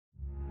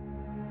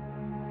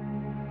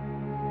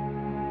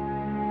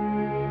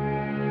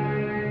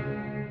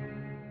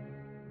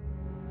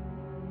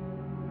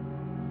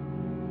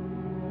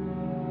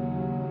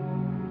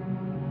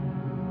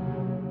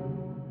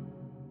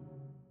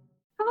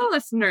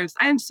listeners,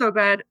 I am so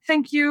glad.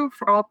 Thank you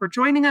for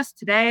joining us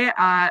today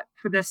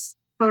for this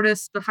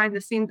bonus behind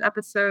the scenes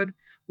episode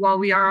while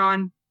we are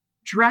on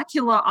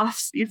Dracula off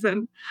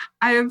season.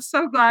 I am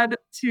so glad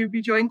to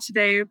be joined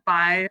today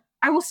by,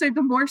 I will say,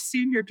 the more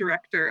senior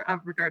director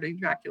of Regarding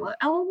Dracula,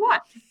 Ellen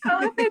Watt.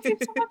 Thank you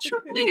so much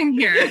for being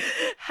here.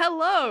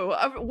 Hello.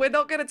 We're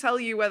not going to tell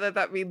you whether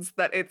that means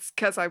that it's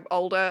because I'm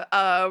older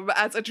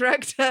as a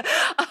director.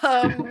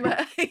 You've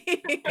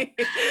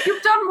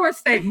done more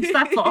things,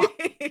 that's all.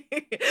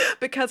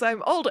 Because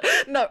I'm older.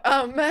 No.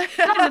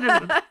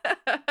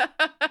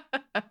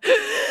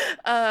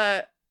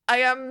 I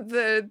am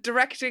the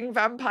directing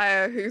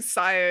vampire who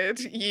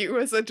sired you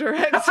as a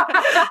director.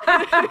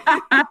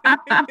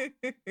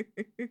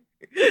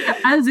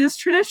 As is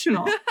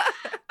traditional.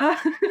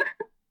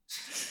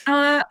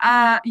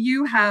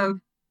 You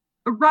have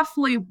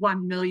roughly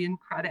 1 million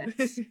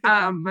credits.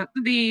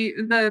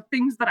 The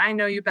things that I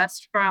know you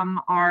best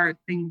from are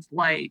things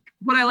like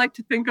what I like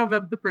to think of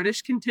the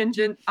British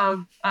contingent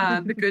of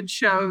the good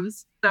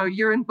shows. So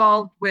you're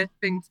involved with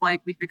things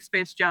like We Fix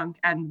Space Junk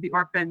and The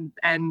Orphans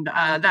and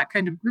that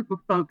kind of group of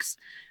folks.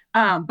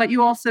 But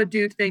you also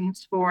do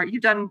things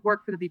you've done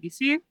work for the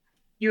BBC.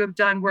 You have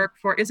done work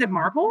for, is it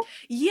Marvel?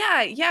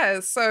 Yeah.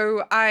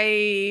 So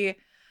oh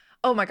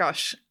my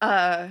gosh.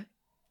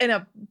 In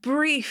a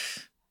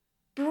brief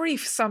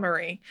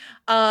summary,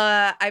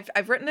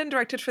 I've written and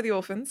directed for The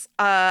Orphans.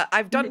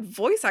 I've done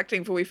voice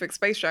acting for We Fix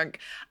Space Junk.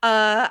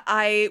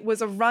 I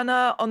was a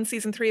runner on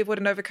season 3 of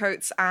Wooden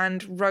Overcoats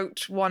and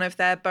wrote one of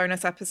their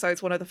bonus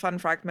episodes, one of the fun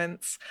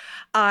fragments.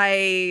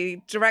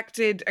 I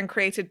directed and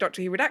created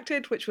Doctor Who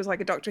Redacted, which was like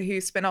a Doctor Who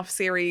spin-off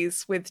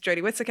series with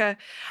Jodie Whittaker.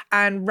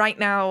 And right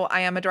now I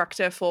am a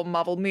director for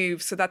Marvel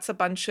Move. So that's a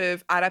bunch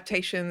of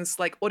adaptations,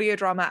 like audio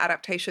drama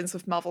adaptations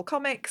of Marvel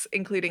comics,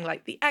 including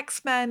like the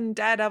X-Men,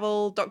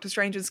 Daredevil, Doctor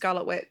Strange and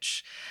Scarlet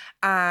Witch,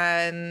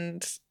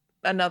 and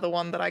another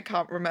one that I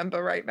can't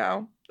remember right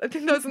now. I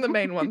think those are the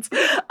main ones.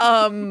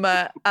 And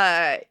then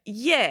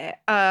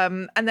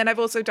I've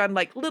also done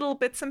like little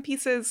bits and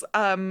pieces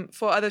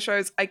for other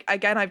shows.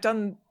 I've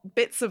done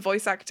bits of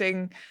voice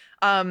acting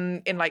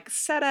in like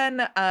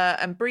Seren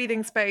and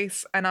Breathing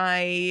Space, and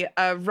I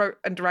wrote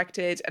and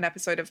directed an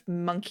episode of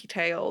Monkey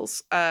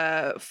Tales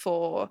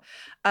for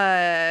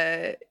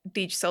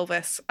Deej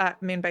Silvis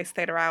at Moonbase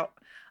Theatre Out.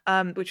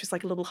 Which is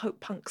like a little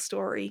hope punk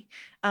story.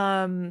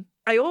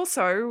 I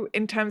also,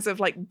 in terms of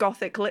like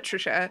gothic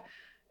literature,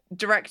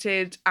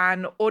 directed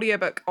an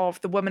audiobook of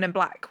The Woman in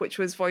Black, which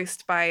was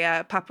voiced by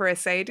Papara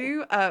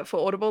Seydu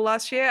for Audible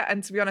last year.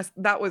 And to be honest,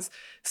 that was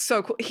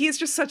so cool. He's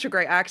just such a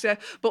great actor,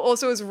 but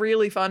also it was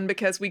really fun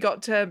because we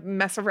got to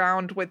mess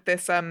around with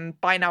this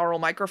binaural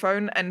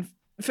microphone. And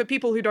for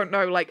people who don't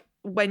know, like,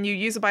 when you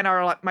use a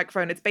binaural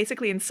microphone, it's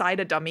basically inside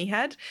a dummy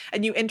head,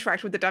 and you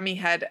interact with the dummy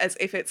head as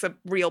if it's a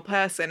real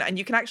person, and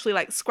you can actually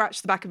like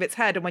scratch the back of its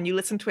head, and when you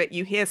listen to it,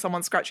 you hear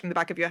someone scratching the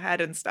back of your head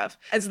and stuff.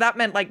 And so that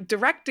meant like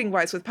directing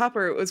wise with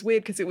Papa, it was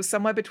weird because it was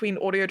somewhere between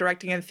audio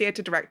directing and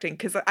theater directing,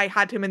 because I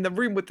had him in the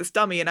room with this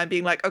dummy and I'm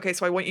being like, okay,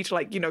 so I want you to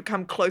like, you know,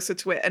 come closer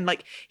to it, and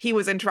like he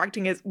was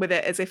interacting with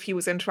it as if he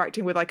was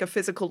interacting with like a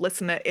physical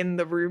listener in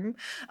the room.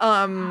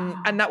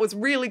 And that was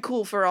really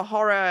cool for a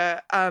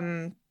horror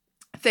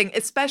thing,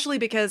 especially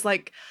because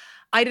like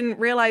I didn't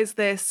realize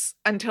this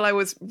until I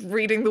was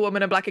reading The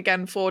Woman in Black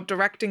again for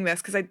directing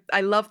this, because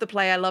I love the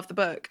play, I love the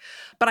book,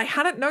 but I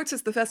hadn't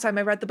noticed the first time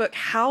I read the book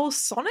how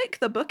sonic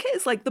the book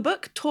is. Like the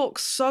book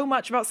talks so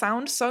much about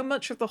sound, so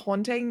much of The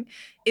Haunting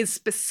is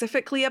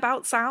specifically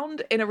about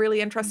sound in a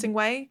really interesting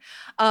way.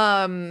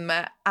 I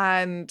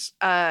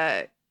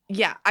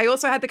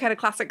also had the kind of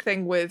classic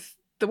thing with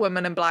The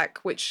Woman in Black,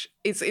 which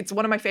it's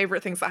one of my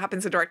favorite things that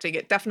happens in directing.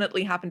 It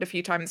definitely happened a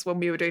few times when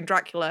we were doing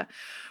Dracula,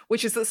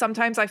 which is that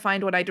sometimes I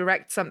find when I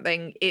direct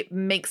something, it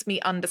makes me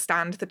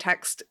understand the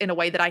text in a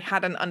way that I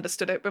hadn't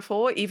understood it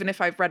before, even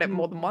if I've read it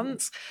more than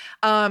once.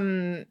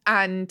 I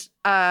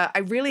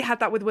really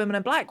had that with Women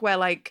in Black, where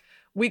like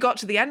we got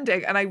to the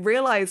ending and I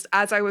realized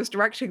as I was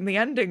directing the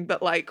ending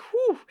that like,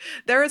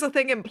 there is a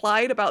thing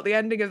implied about the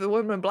ending of The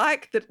Woman in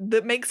Black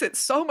that makes it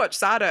so much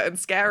sadder and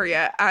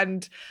scarier.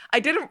 And I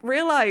didn't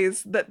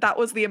realize that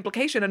was the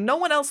implication, and no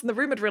one else in the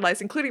room had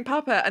realized, including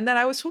Papa. And then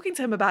I was talking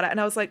to him about it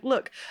and I was like,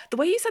 look, the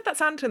way you said that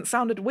sentence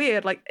sounded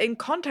weird. Like in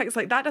context,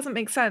 like that doesn't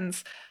make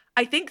sense.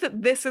 I think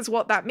that this is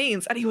what that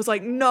means. And he was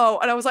like, no.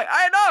 And I was like,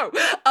 I know.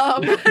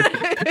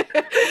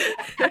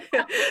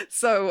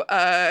 So,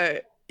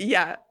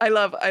 yeah, I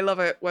love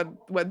it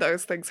when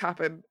those things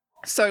happen.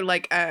 So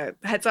like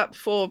heads up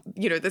for,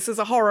 you know, this is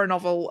a horror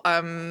novel,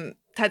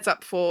 heads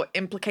up for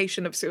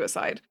implication of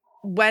suicide.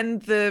 When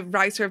the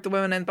writer of The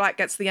Woman in Black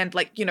gets to the end,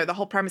 like, you know, the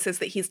whole premise is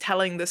that he's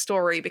telling the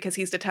story because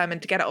he's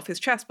determined to get it off his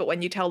chest. But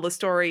when you tell the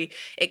story,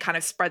 it kind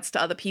of spreads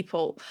to other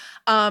people.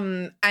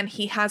 And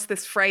he has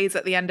this phrase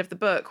at the end of the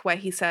book where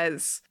he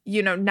says,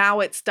 you know, now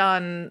it's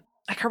done.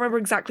 I can't remember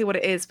exactly what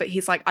it is, but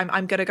he's like,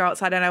 I'm going to go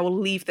outside and I will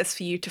leave this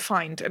for you to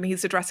find. And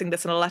he's addressing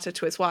this in a letter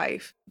to his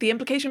wife. The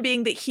implication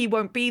being that he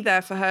won't be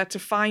there for her to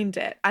find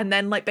it. And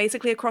then like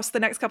basically across the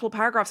next couple of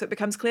paragraphs, it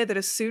becomes clear that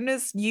as soon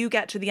as you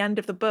get to the end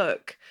of the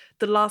book,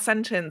 the last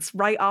sentence,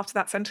 right after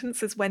that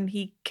sentence is when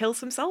he kills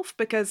himself,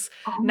 because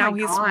now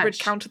he's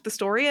recounted the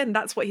story and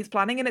that's what he's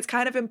planning. And it's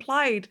kind of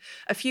implied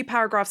a few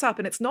paragraphs up,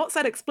 and it's not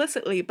said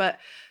explicitly, but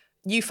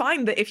you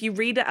find that if you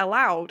read it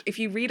aloud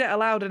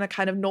in a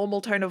kind of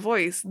normal tone of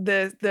voice,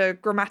 the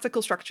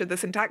grammatical structure, the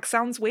syntax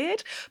sounds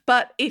weird.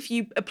 But if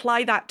you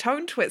apply that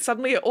tone to it,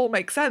 suddenly it all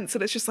makes sense.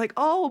 And it's just like,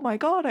 oh my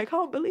God, I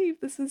can't believe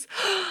this is,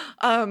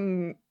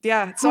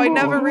 yeah. So I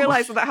never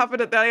realized that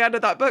happened at the end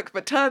of that book,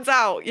 but turns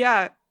out,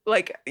 yeah,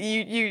 like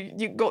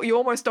you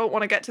almost don't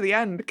want to get to the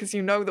end because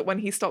you know that when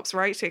he stops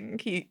writing,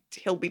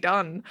 he'll be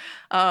done.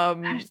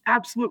 That's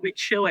absolutely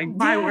chilling.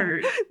 My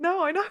word.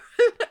 No, I know.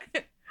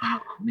 Oh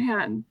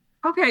man.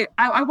 Okay,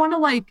 I want to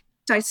like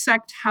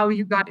dissect how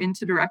you got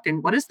into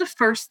directing. What is the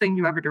first thing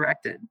you ever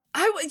directed?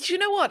 You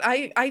know what?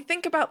 I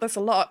think about this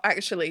a lot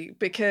actually,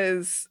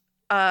 because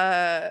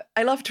I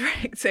love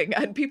directing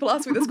and people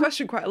ask me this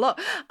question quite a lot.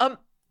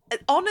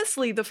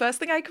 Honestly, the first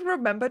thing I can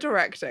remember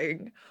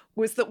directing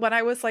was that when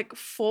I was like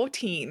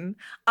 14,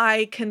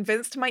 I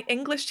convinced my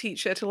English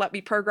teacher to let me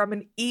program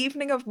an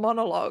evening of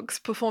monologues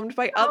performed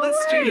by other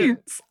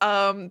students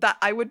that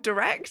I would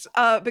direct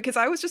because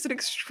I was just an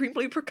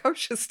extremely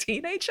precocious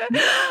teenager.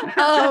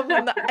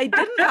 I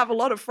didn't have a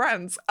lot of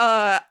friends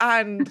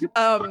and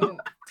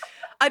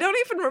I don't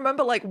even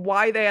remember like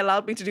why they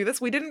allowed me to do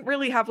this. We didn't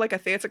really have like a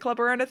theater club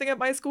or anything at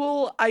my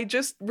school. I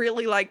just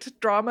really liked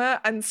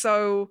drama. And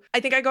so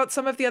I think I got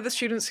some of the other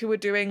students who were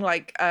doing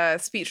like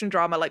speech and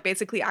drama, like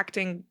basically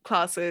acting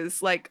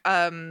classes, like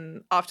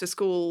after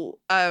school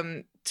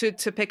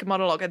to pick a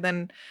monologue. And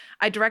then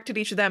I directed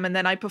each of them. And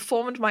then I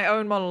performed my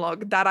own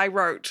monologue that I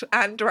wrote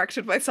and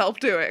directed myself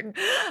doing.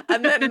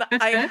 And then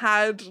I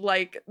had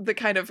like the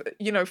kind of,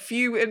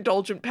 few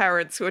indulgent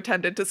parents who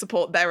attended to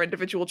support their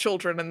individual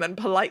children and then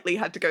politely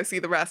had to go see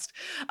the rest,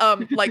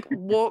 like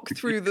walk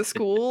through the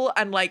school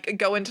and like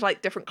go into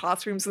like different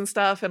classrooms and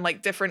stuff. And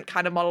like different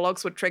kind of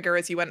monologues would trigger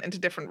as you went into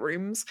different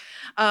rooms.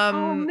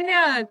 Oh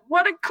man,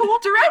 what a cool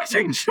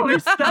directing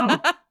choice though.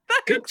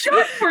 Good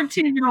job,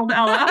 14-year-old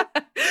Ella.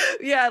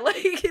 Yeah,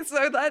 like,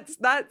 so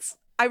that's,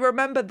 I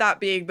remember that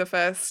being the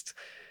first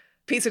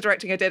piece of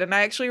directing I did. And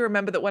I actually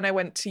remember that when I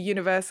went to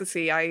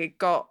university, I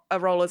got a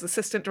role as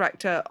assistant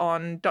director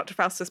on Dr.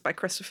 Faustus by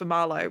Christopher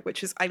Marlowe,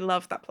 which is, I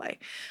love that play.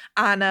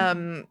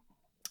 And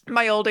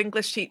my old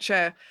English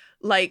teacher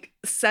like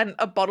sent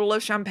a bottle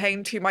of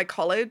champagne to my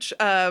college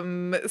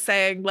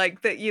saying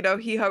like that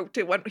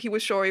he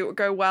was sure it would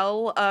go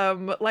well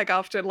like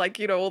after like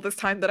all this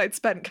time that I'd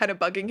spent kind of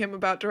bugging him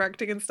about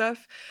directing and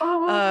stuff.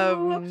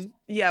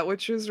 Yeah,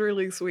 which was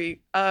really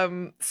sweet.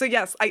 So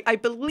yes, I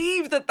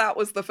believe that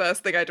was the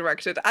first thing I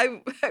directed.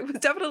 I was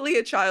definitely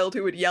a child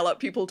who would yell at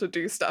people to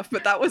do stuff,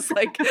 but that was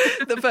like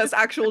the first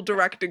actual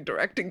directing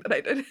that I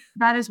did.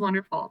 That is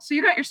wonderful. So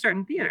you got your start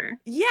in theater.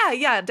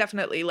 Yeah,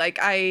 definitely. Like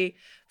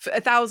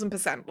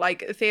 1,000%.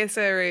 Like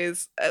theater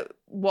is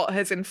what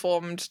has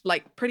informed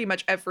like pretty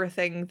much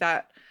everything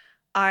that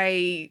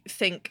I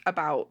think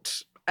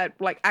about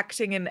like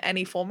acting in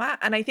any format.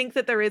 And I think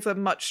that there is a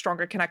much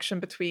stronger connection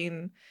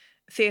between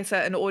theater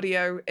and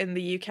audio in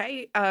the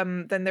UK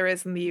than there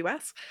is in the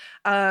US.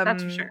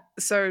 That's for sure.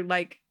 So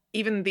like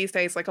even these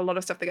days, like a lot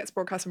of stuff that gets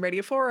broadcast on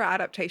Radio 4 are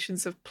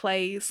adaptations of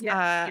plays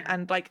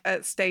and like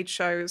stage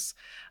shows.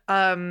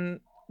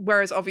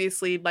 Whereas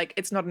obviously, like,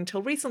 it's not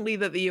until recently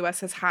that the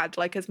US has had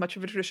like as much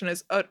of a tradition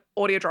as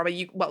audio drama.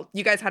 You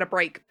guys had a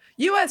break.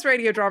 US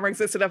radio drama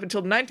existed up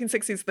until the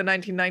 1960s to the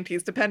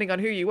 1990s, depending on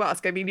who you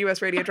ask. I mean,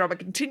 US radio drama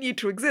continued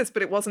to exist,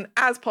 but it wasn't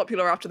as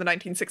popular after the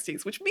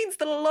 1960s, which means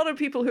that a lot of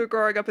people who are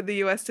growing up in the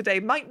US today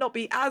might not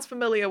be as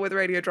familiar with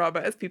radio drama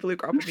as people who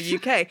grew up in the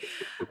UK.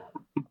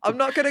 I'm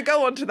not going to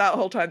go on to that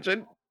whole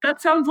tangent.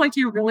 That sounds like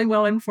you're really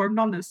well informed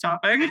on this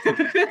topic.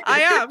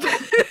 I am.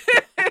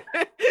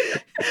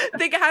 I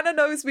think Hannah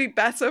knows me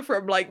better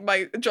from like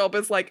my job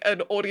as like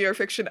an audio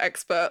fiction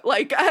expert,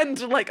 like, and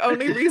like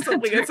only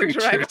recently as a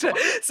director.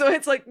 So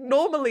it's like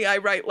normally I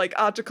write like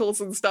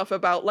articles and stuff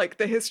about like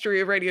the history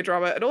of radio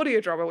drama and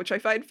audio drama, which I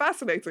find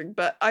fascinating,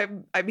 but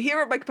I'm here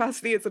at my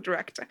capacity as a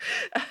director.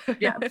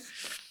 Yeah.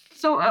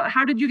 So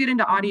how did you get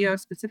into audio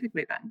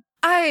specifically then?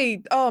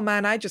 I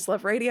just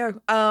love radio.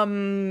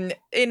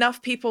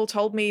 Enough people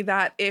told me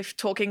that if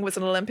talking was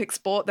an Olympic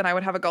sport, then I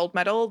would have a gold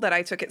medal, that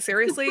I took it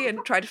seriously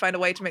and tried to find a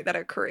way to make that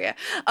a career.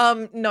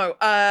 No,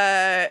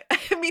 I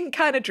mean,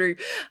 kind of true.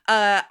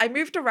 I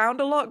moved around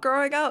a lot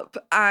growing up,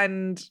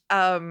 and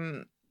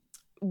I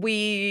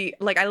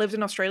lived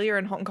in Australia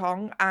and Hong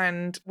Kong,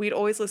 and we'd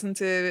always listen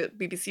to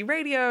BBC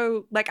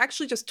radio, like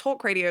actually just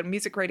talk radio and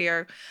music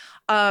radio,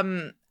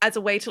 as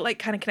a way to like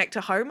kind of connect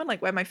to home and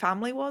like where my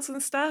family was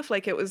and stuff.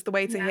 Like it was the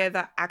way to hear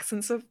the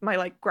accents of my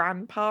like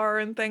grandpa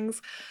and things.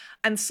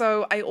 And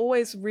so I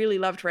always really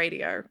loved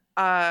radio.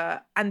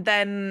 And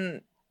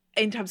then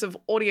in terms of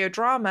audio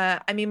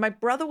drama, I mean, my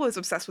brother was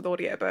obsessed with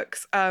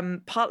audiobooks,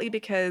 partly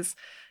because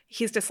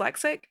he's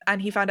dyslexic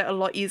and he found it a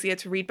lot easier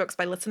to read books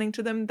by listening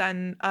to them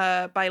than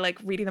by like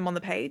reading them on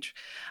the page.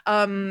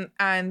 And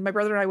my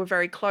brother and I were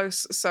very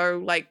close,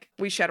 so like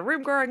we shared a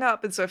room growing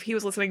up, and so if he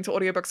was listening to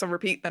audiobooks on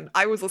repeat, then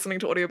I was listening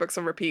to audiobooks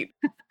on repeat.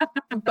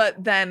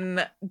 But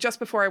then just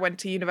before I went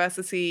to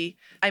university,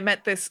 I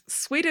met this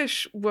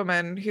Swedish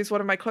woman who's one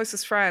of my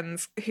closest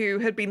friends who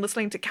had been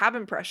listening to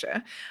Cabin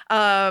Pressure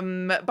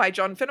by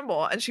John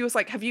Finnemore. And she was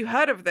like, have you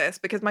heard of this?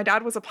 Because my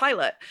dad was a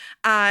pilot.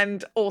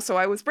 And also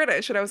I was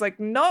British. And I was like,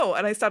 no.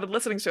 And I started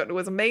listening to it. And it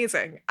was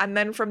amazing. And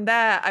then from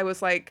there, I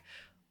was like,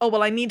 oh,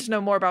 well, I need to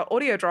know more about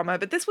audio drama.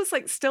 But this was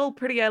like still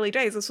pretty early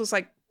days. This was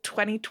like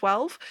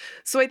 2012.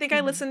 So I think I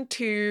listened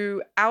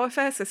to Our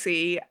Fair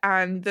Cissy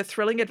and The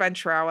Thrilling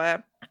Adventure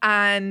Hour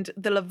and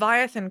The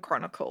Leviathan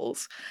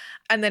Chronicles,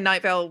 and then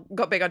Night Vale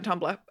got big on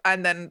Tumblr,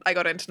 and then I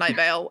got into Night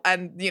Vale,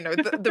 and you know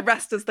the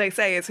rest, as they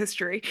say, is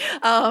history.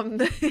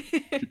 That's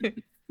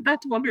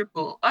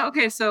wonderful.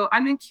 Okay, so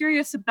I'm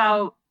curious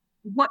about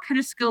what kind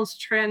of skills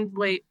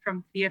translate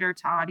from theater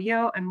to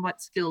audio and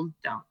what skills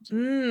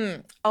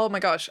don't. Oh my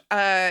gosh,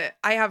 I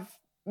have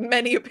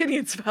many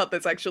opinions about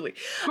this, actually.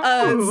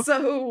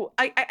 So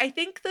I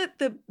think that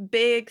the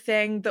big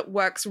thing that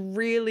works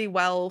really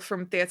well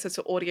from theatre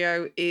to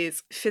audio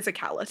is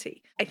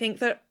physicality. I think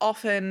that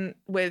often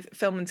with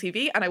film and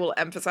TV, and I will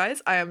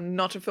emphasize, I am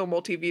not a film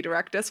or TV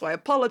director, so I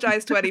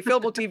apologize to any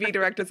film or TV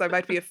directors I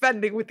might be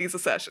offending with these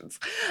assertions.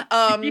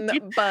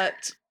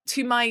 But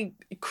to my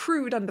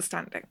crude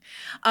understanding,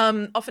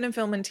 often in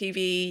film and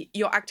TV,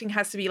 your acting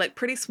has to be like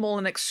pretty small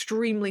and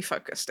extremely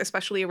focused,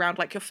 especially around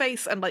like your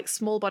face and like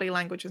small body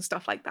language and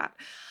stuff like that.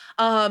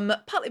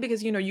 Partly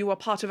because, you know, you are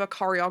part of a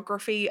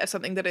choreography of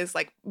something that is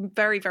like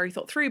very, very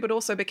thought through, but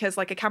also because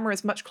like a camera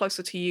is much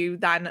closer to you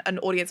than an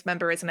audience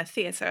member is in a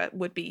theatre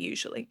would be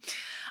usually.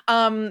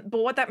 But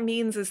what that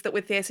means is that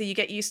with theatre, you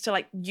get used to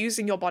like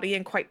using your body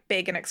in quite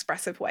big and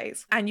expressive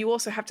ways. And you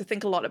also have to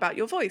think a lot about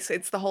your voice.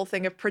 It's the whole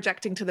thing of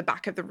projecting to the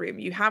back of the room.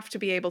 You have to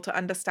be able to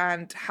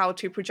understand how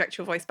to project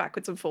your voice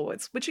backwards and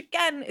forwards, which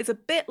again is a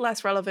bit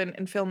less relevant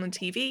in film and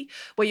TV,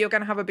 where you're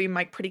going to have a boom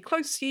mic pretty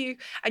close to you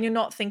and you're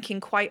not thinking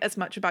quite as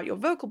much about your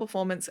vocal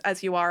performance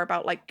as you are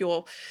about like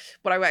your,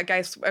 what I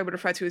guess I would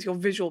refer to as your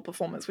visual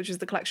performance, which is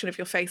the collection of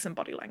your face and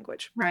body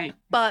language. Right.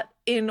 But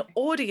in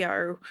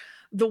audio,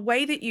 the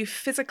way that you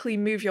physically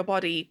move your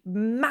body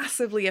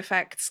massively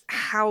affects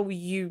how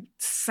you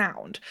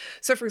sound.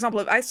 So, for example,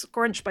 if I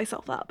scrunch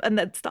myself up and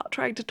then start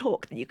trying to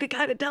talk, then you can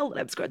kind of tell that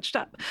I'm scrunched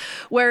up.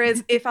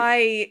 Whereas if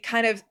I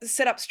kind of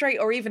sit up straight,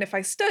 or even if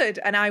I stood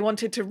and I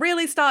wanted to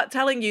really start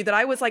telling you that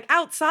I was like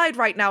outside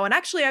right now, and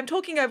actually I'm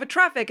talking over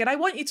traffic, and I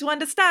want you to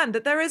understand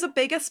that there is a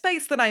bigger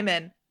space that I'm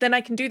in, then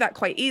I can do that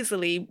quite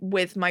easily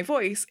with my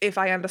voice if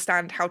I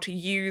understand how to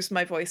use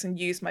my voice and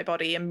use my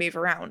body and move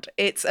around.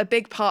 It's a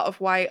big part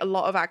of why a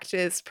lot of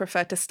actors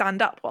prefer to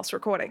stand up whilst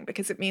recording,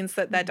 because it means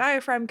that their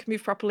diaphragm can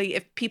move properly.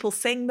 If people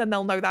sing, then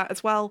they'll know that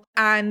as well.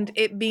 And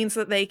it means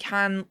that they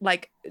can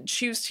like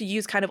choose to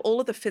use kind of all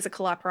of the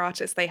physical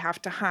apparatus they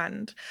have to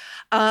hand.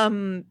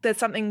 There's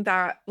something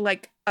that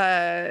like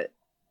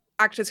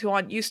actors who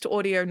aren't used to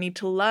audio need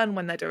to learn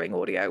when they're doing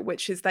audio,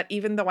 which is that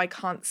even though I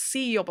can't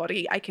see your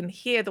body, I can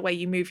hear the way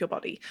you move your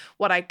body.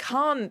 What I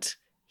can't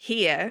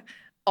hear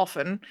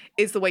often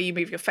is the way you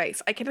move your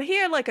face. I can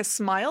hear like a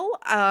smile,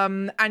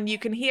 and you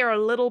can hear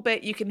a little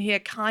bit, you can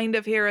kind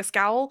of hear a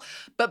scowl,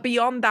 but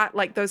beyond that,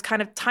 like those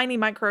kind of tiny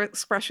micro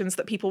expressions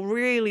that people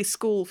really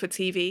school for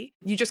TV,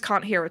 you just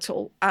can't hear at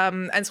all.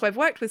 And so I've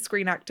worked with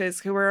screen actors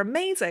who are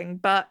amazing,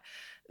 but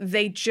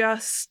they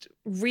just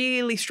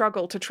really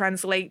struggle to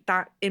translate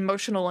that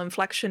emotional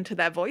inflection to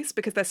their voice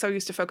because they're so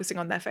used to focusing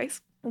on their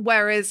face.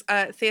 Whereas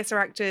theatre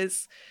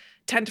actors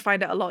tend to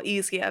find it a lot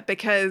easier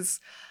because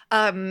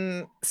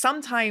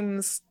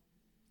sometimes,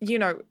 you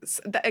know,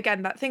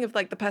 again, that thing of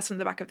like the person in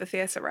the back of the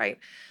theatre, right?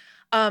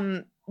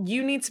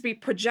 You need to be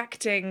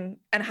projecting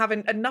and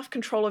having enough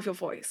control of your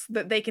voice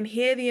that they can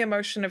hear the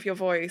emotion of your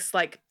voice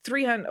like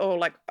 300 or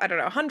like, I don't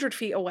know, 100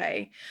 feet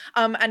away.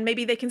 And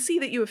maybe they can see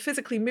that you have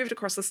physically moved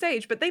across the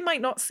stage, but they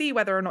might not see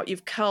whether or not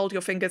you've curled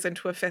your fingers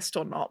into a fist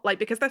or not, like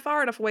because they're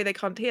far enough away they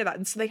can't hear that.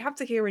 And so they have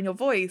to hear in your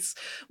voice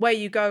where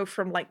you go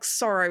from like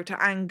sorrow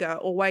to anger,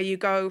 or where you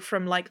go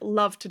from like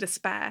love to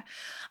despair.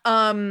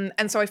 And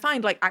so I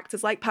find like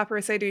actors like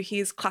Paparizadou,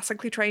 he's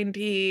classically trained,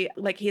 he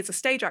is a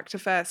stage actor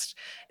first,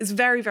 is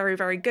very, very,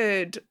 very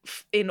good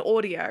in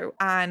audio,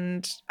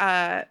 and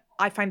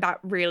I find that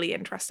really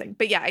interesting.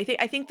 But yeah,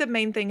 I think the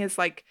main thing is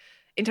like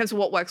in terms of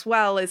what works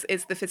well is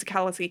the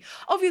physicality.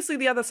 Obviously,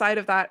 the other side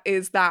of that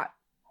is that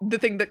the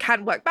thing that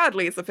can work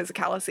badly is the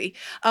physicality.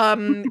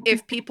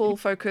 If people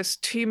focus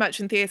too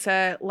much in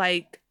theatre,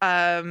 like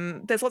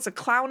there's lots of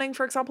clowning,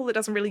 for example, that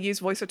doesn't really use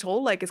voice at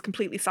all, like is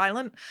completely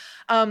silent.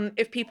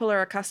 If people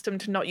are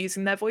accustomed to not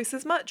using their voice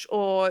as much,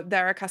 or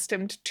they're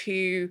accustomed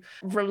to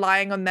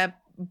relying on their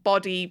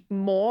body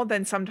more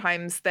than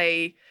sometimes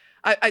they,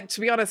 to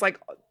be honest, like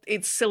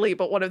it's silly,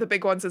 but one of the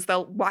big ones is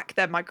they'll whack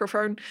their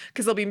microphone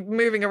because they'll be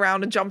moving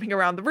around and jumping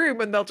around the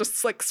room, and they'll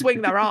just like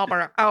swing their arm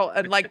out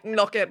and like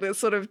knock it. It's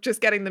sort of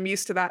just getting them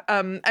used to that,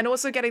 and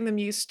also getting them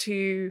used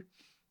to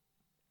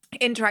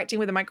interacting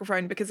with the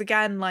microphone, because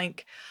again,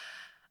 like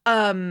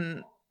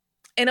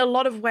in a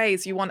lot of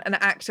ways you want an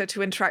actor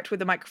to interact with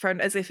the microphone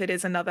as if it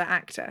is another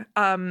actor,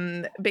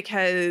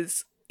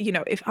 because you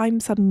know, if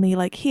I'm suddenly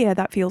like here,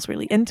 that feels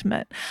really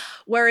intimate.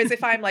 Whereas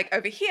if I'm like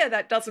over here,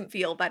 that doesn't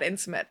feel that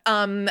intimate.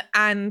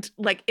 And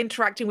like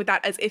interacting with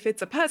that as if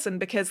it's a person,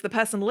 because the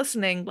person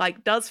listening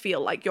like does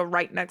feel like you're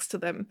right next to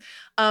them,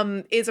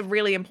 is a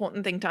really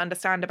important thing to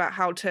understand about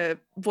how to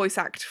voice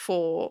act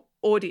for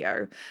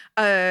audio.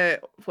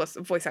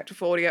 Voice actor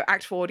for audio,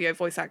 act for audio,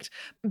 voice act.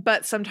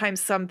 But sometimes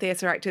some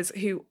theatre actors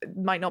who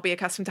might not be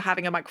accustomed to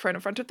having a microphone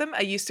in front of them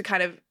are used to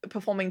kind of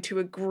performing to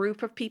a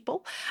group of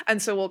people.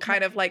 And so will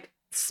kind of like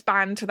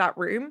span to that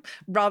room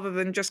rather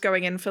than just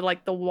going in for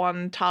like the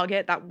one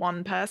target, that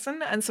one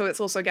person. And so it's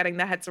also getting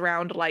their heads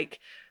around like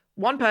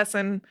one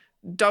person,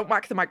 don't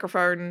whack the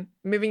microphone.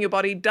 Moving your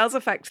body does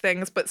affect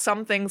things, but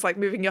some things like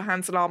moving your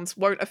hands and arms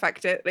won't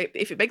affect it.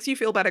 If it makes you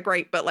feel better,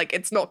 great, but like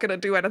it's not going to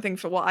do anything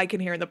for what I can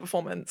hear in the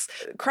performance.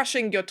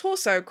 Crushing your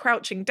torso,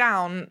 crouching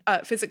down,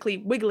 physically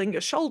wiggling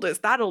your shoulders,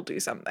 that'll do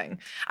something.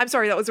 I'm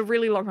sorry, that was a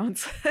really long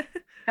answer.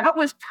 That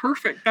was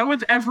perfect. That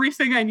was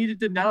everything I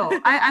needed to know.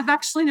 I've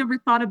actually never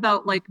thought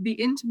about like the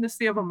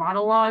intimacy of a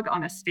monologue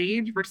on a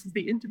stage versus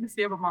the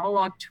intimacy of a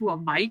monologue to a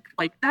mic.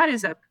 Like that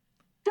is a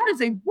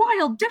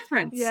wild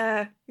difference.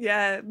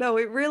 Yeah. No,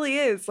 it really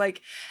is.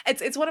 Like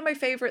it's one of my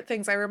favorite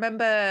things. I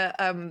remember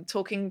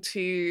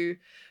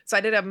so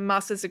I did a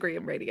master's degree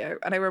in radio,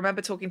 and I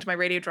remember talking to my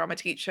radio drama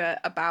teacher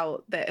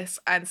about this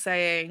and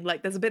saying,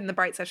 like, there's a bit in the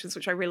Bright Sessions,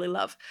 which I really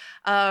love,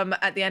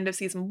 at the end of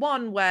season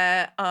 1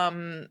 where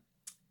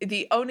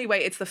the only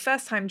way, it's the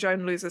first time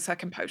Joan loses her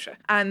composure.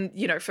 And,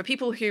 you know, for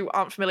people who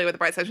aren't familiar with the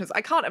Bright Sessions,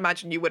 I can't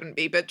imagine you wouldn't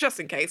be, but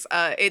just in case,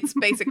 it's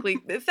basically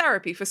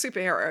therapy for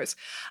superheroes.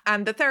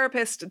 And the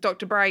therapist,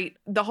 Dr. Bright,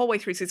 the whole way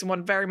through season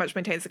 1 very much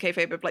maintains the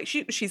kayfabe of like,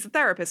 she's a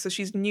therapist, so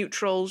she's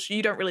neutral.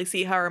 You don't really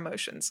see her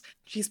emotions.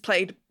 She's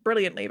played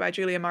brilliantly by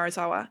Julia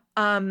Marizawa.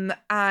 And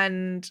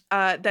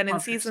then in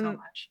season...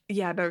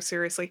 Yeah, no,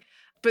 seriously.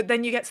 But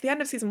then you get to the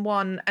end of season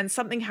 1 and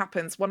something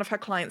happens. One of her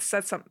clients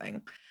says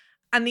something.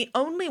 And the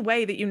only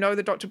way that you know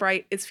that Dr.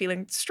 Bright is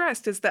feeling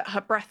stressed is that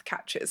her breath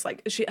catches.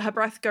 Like her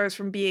breath goes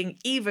from being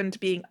even to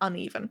being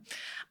uneven.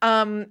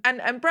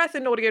 And breath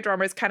in audio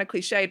drama is kind of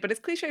cliched, but it's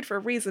cliched for a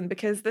reason,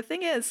 because the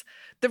thing is,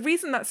 the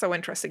reason that's so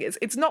interesting is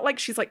it's not like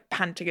she's like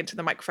panting into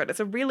the microphone.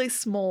 It's a really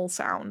small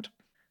sound.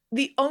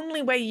 The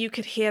only way you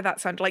could hear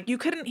that sound, like you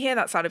couldn't hear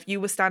that sound if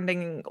you were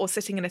standing or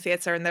sitting in a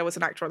theatre and there was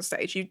an actor on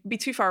stage. You'd be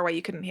too far away,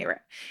 you couldn't hear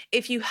it.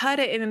 If you heard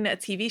it in a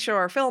TV show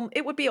or a film,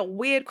 it would be a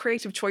weird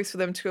creative choice for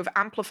them to have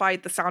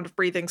amplified the sound of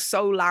breathing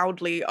so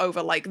loudly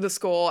over like the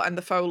score and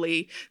the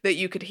Foley that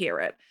you could hear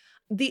it.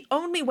 The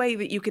only way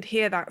that you could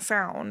hear that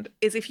sound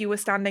is if you were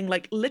standing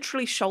like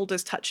literally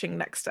shoulders touching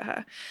next to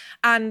her.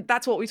 And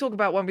that's what we talk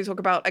about when we talk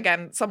about,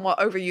 again, somewhat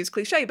overused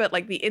cliche, but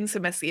like the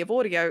intimacy of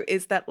audio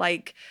is that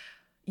like,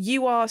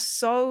 you are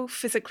so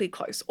physically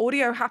close.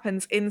 Audio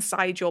happens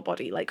inside your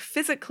body. Like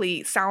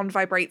physically, sound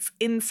vibrates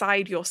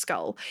inside your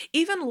skull.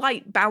 Even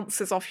light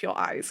bounces off your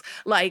eyes.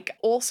 Like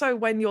also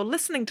when you're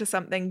listening to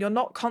something, you're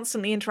not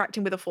constantly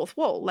interacting with a fourth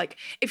wall. Like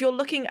if you're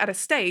looking at a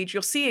stage,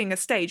 you're seeing a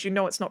stage, you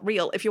know it's not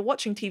real. If you're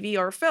watching TV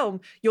or a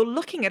film, you're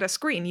looking at a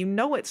screen, you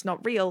know it's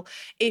not real.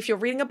 If you're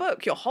reading a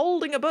book, you're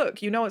holding a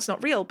book, you know it's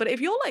not real. But if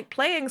you're like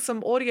playing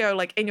some audio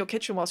like in your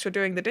kitchen whilst you're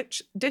doing the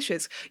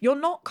dishes, you're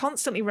not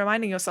constantly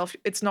reminding yourself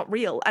it's not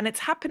real. And it's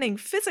happening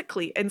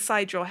physically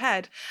inside your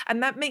head.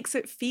 And that makes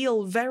it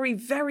feel very,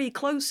 very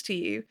close to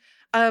you.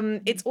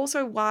 It's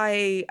also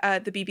why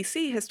the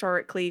BBC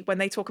historically, when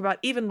they talk about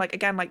even like,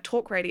 again, like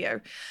talk radio,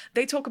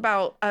 they talk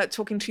about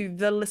talking to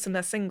the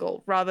listener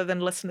single rather than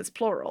listeners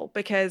plural,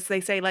 because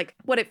they say like,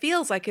 what it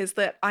feels like is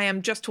that I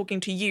am just talking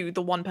to you,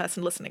 the one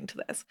person listening to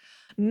this,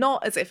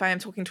 not as if I am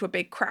talking to a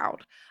big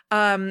crowd.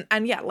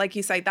 And yeah, like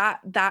you say,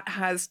 that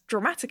has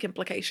dramatic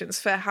implications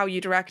for how you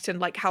direct and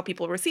like how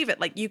people receive it.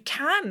 Like you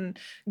can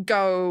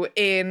go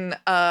in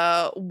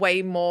a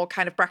way more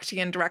kind of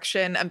Brechtian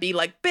direction and be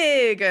like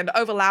big and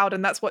over loud.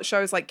 And that's what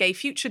shows like Gay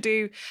Future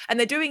do. And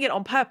they're doing it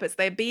on purpose.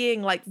 They're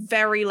being like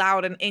very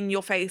loud and in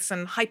your face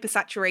and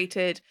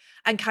hypersaturated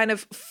and kind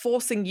of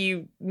forcing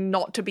you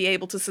not to be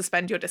able to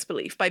suspend your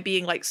disbelief by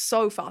being like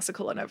so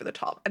farcical and over the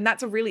top. And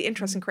that's a really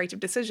interesting creative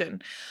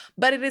decision.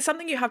 But it is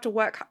something you have to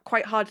work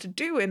quite hard to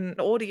do in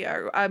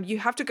audio. You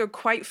have to go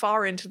quite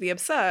far into the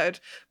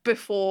absurd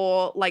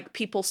before like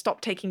people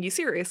stop taking you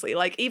seriously.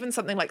 Like even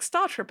something like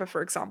Star Tripper,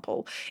 for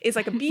example, is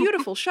like a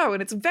beautiful show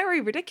and it's very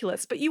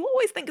ridiculous, but you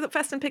always think that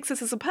Feston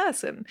Pixis is a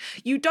person.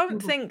 You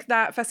don't think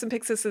that Feston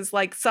Pixis is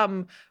like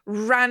some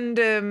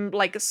random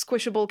like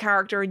squishable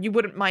character and you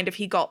wouldn't mind if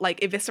he got like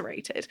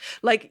eviscerated.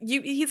 Like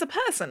he's a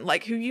person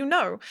like who you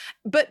know.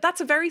 But that's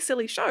a very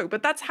silly show,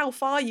 but that's how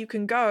far you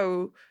can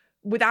go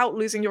without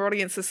losing your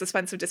audience's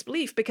suspense of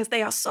disbelief, because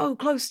they are so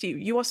close to you.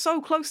 You are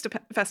so close to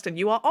Feston.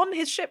 You are on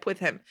his ship with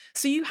him.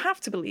 So you have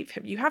to believe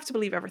him. You have to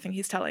believe everything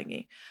he's telling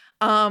you.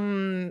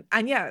 And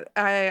yeah,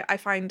 I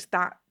find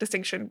that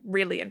distinction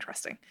really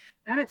interesting.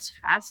 That is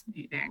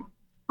fascinating.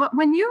 But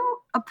when you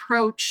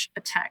approach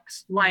a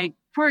text, like,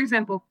 for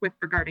example, with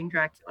regarding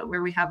Dracula,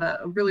 where we have a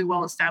really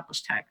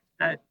well-established text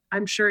that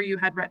I'm sure you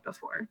had read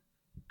before,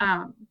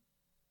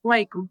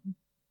 like,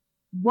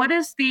 what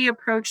is the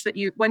approach that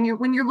you, when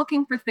you're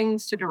looking for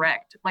things to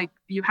direct, like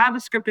you have a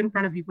script in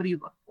front of you, what do you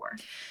look for?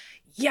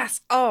 Yes.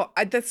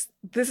 This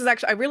is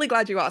actually, I'm really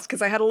glad you asked,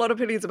 because I had a lot of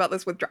opinions about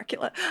this with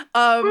Dracula.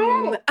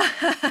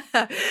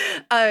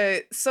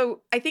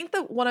 So I think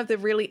that one of the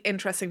really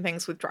interesting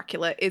things with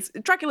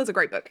Dracula's a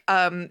great book.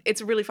 It's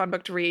a really fun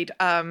book to read.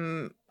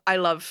 I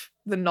love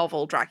the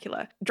novel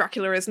Dracula.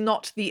 Dracula is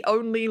not the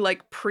only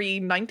like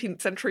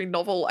pre-19th century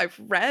novel I've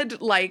read,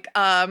 like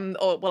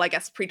I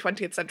guess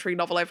pre-20th century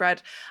novel I've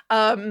read.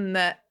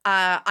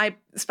 I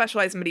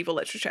specialize in medieval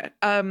literature.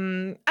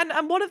 And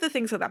one of the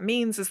things that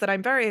means is that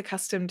I'm very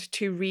accustomed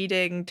to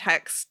reading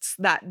texts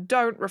that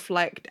don't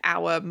reflect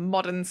our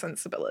modern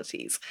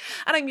sensibilities.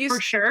 And I'm used,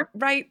 for sure,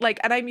 right?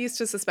 Like, and I'm used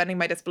to suspending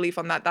my disbelief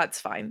on that.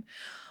 That's fine.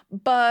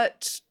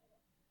 But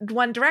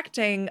when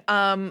directing,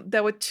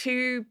 there were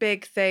two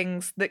big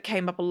things that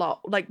came up a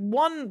lot. Like,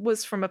 one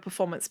was from a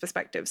performance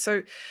perspective.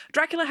 So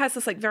Dracula has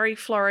this like very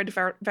florid,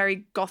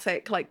 very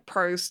gothic like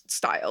prose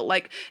style.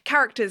 Like,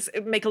 characters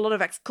make a lot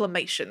of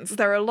exclamations.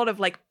 There are a lot of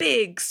like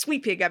big,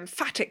 sweeping,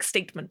 emphatic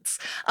statements.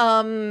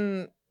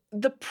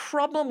 The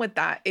problem with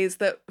that is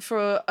that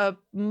for a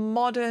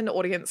modern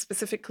audience,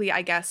 specifically,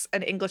 I guess,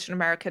 an English and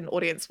American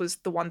audience was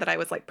the one that I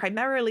was like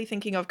primarily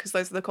thinking of, because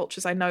those are the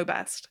cultures I know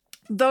best.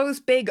 Those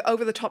big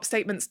over-the-top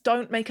statements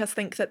don't make us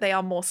think that they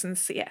are more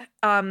sincere.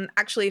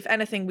 Actually, if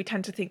anything, we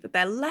tend to think that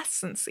they're less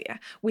sincere.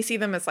 We see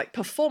them as like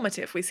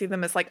performative. We see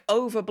them as like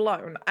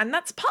overblown. And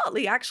that's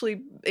partly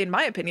actually, in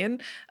my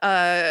opinion,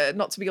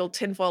 not to be old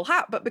tinfoil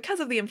hat, but because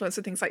of the influence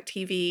of things like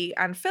TV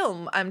and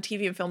film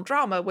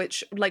drama,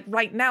 which like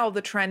right now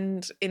the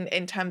trend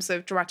in terms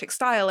of dramatic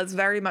style is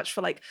very much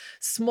for like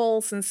small,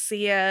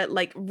 sincere,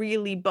 like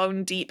really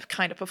bone deep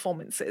kind of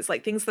performances,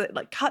 like things that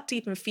like cut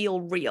deep and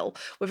feel real.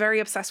 We're very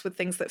obsessed with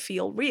things that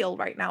feel real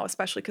right now,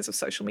 especially because of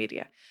social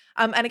media.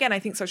 And again, I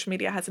think social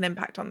media has an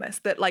impact on this,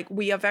 that like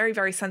we are very,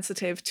 very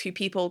sensitive to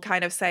people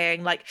kind of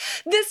saying like,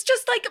 this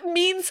just like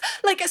means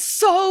like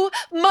so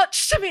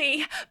much to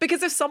me.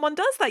 Because if someone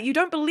does that, you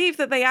don't believe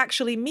that they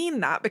actually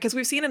mean that, because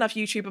we've seen enough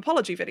YouTube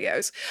apology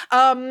videos.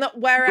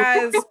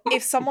 Whereas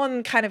if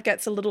someone kind of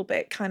gets a little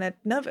bit kind of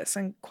nervous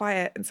and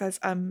quiet and says,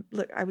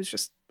 look, I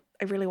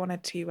really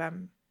wanted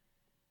to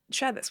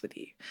share this with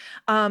you,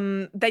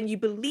 then you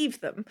believe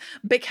them,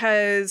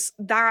 because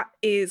that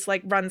is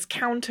like runs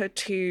counter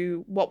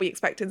to what we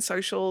expect in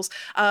socials,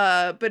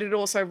 but it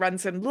also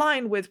runs in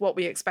line with what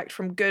we expect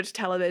from good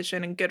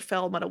television and good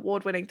film and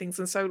award-winning things.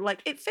 And so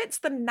like it fits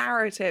the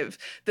narrative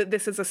that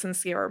this is a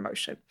sincere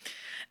emotion.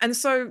 And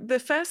so the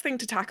first thing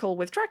to tackle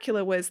with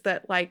Dracula was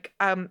that like,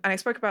 and I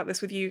spoke about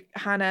this with you,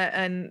 Hannah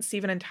and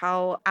Stephen and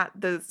Tal at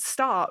the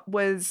start,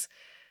 was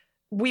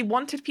we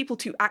wanted people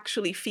to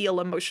actually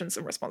feel emotions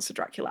in response to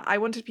Dracula. I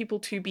wanted people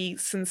to be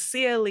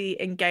sincerely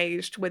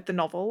engaged with the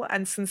novel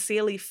and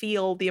sincerely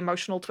feel the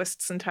emotional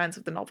twists and turns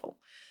of the novel.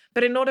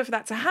 But in order for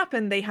that to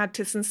happen, they had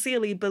to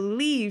sincerely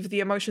believe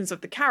the emotions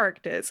of the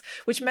characters,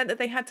 which meant that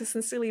they had to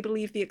sincerely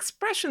believe the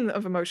expression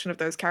of emotion of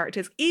those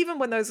characters, even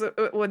when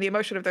the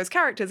emotion of those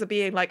characters are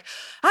being like,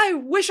 I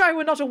wish I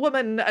were not a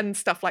woman, and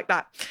stuff like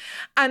that.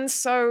 And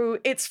so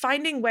it's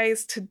finding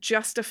ways to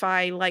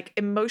justify like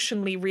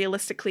emotionally,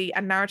 realistically,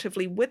 and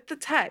narratively with the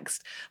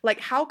text.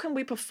 Like, how can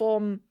we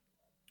perform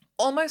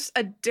almost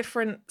a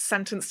different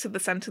sentence to the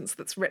sentence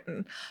that's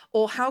written?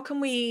 Or how can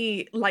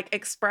we like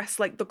express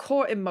like the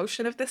core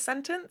emotion of this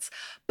sentence,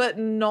 but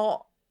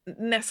not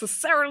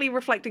necessarily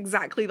reflect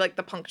exactly like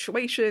the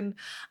punctuation?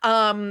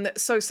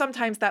 So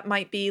sometimes that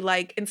might be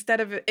like, instead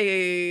of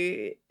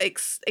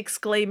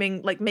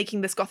exclaiming, like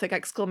making this gothic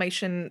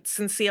exclamation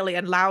sincerely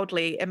and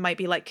loudly, it might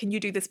be like, can you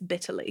do this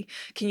bitterly?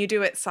 Can you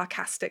do it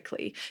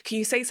sarcastically? Can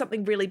you say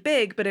something really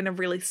big but in a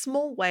really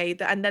small way,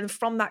 and then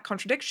from that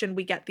contradiction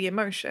we get the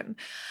emotion?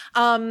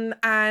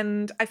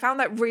 And I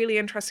found that really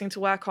interesting to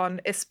work on,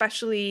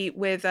 especially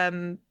with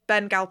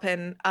Ben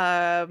Galpin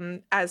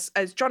as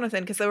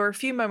Jonathan, because there were a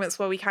few moments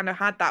where we kind of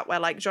had that, where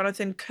like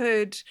Jonathan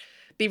could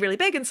be really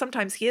big, and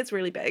sometimes he is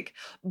really big,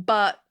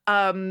 but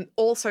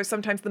also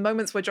sometimes the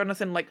moments where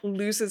Jonathan like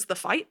loses the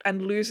fight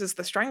and loses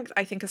the strength,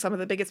 I think are some of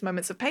the biggest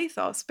moments of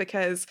pathos,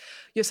 because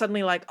you're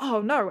suddenly like,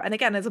 oh no. And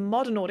again, as a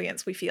modern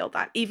audience, we feel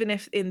that, even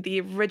if in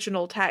the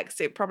original text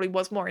it probably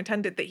was more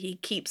intended that he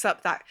keeps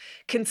up that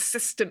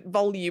consistent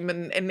volume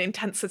and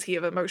intensity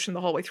of emotion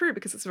the whole way through,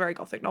 because it's a very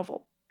gothic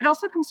novel. It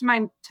also comes to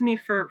mind to me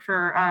for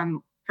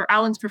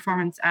Alan's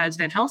performance as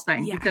Van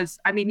Helsing, because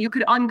I mean, you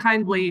could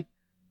unkindly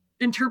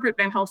interpret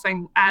Van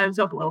Helsing as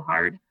a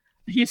blowhard.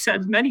 He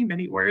says many,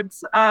 many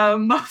words.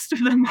 Most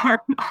of them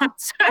are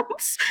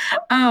nonsense.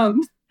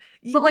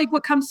 But like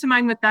what comes to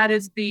mind with that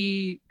is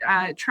the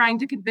trying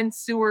to convince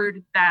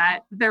Seward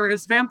that there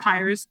is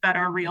vampires that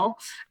are real,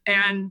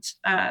 and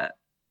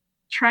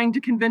trying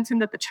to convince him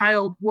that the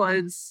child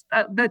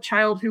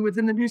who was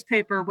in the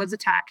newspaper was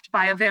attacked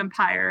by a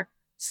vampire,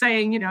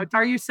 saying,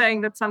 are you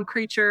saying that some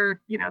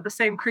creature, the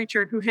same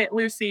creature who hit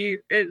Lucy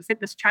hit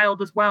this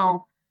child as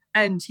well?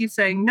 And he's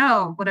saying,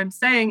 no, what I'm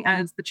saying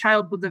is the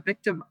child was a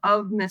victim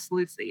of Miss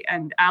Lucy.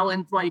 And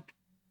Alan's like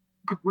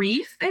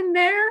grief in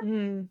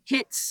there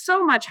hits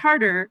so much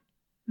harder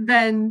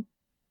than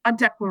a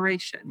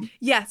declaration.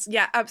 Yes,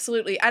 yeah,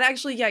 absolutely. And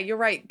actually, yeah, you're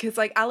right. Because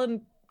like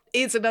Alan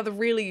was another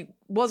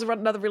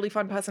really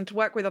fun person to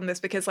work with on this,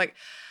 because like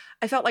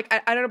I felt like, I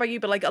don't know about you,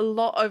 but like a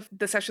lot of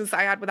the sessions that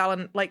I had with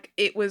Alan, like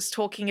it was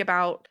talking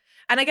about,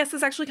 and I guess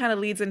this actually kind of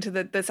leads into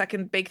the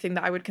second big thing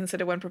that I would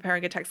consider when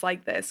preparing a text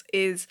like this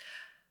is,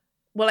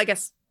 well, I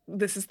guess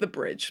this is the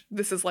bridge.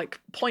 This is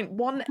like point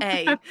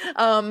 1A.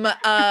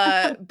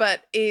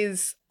 But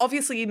is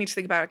obviously you need to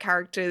think about a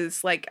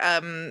character's like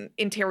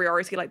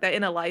interiority, like their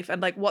inner life,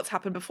 and like what's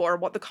happened before,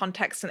 what the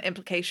context and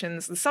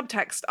implications, the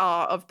subtext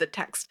are of the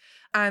text.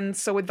 And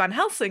so with Van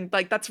Helsing,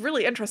 like that's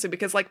really interesting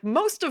because like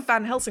most of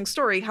Van Helsing's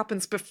story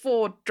happens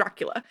before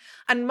Dracula.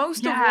 And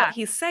most of what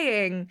he's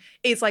saying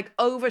is like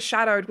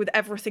overshadowed with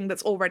everything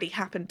that's already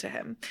happened to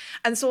him.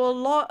 And so a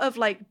lot of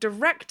like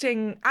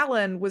directing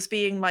Alan was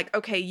being like,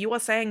 okay, you are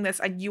saying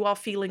this and you are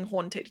feeling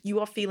haunted. You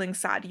are feeling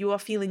sad. You are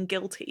feeling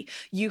guilty.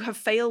 You have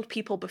failed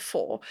people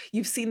before.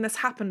 You've seen this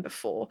happen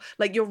before.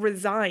 Like you're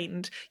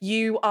resigned.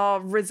 You are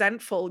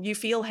resentful. You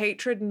feel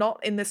hatred not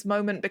in this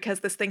moment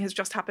because this thing has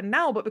just happened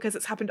now, but because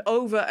it's happened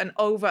over and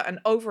over and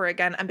over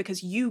again, and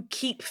because you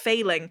keep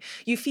failing.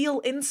 You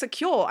feel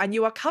insecure and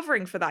you are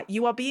covering for that.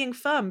 You are being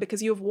firm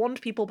because you have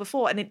warned people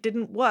before and it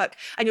didn't work,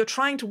 and you're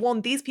trying to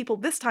warn these people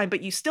this time,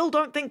 but you still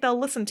don't think they'll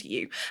listen to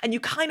you, and you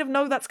kind of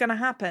know that's going to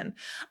happen.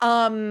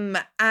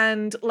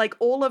 And like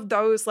all of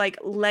those like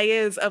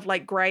layers of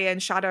like gray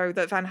and shadow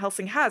that Van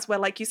Helsing has, where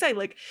like you say,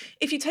 like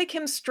if you take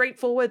him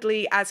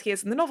straightforwardly as he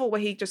is in the novel,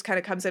 where he just kind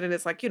of comes in and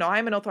is like,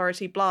 I'm an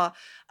authority, blah,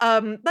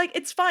 like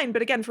it's fine.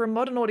 But again, for a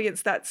modern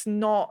audience, that's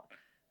not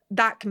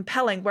that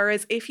compelling.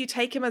 Whereas if you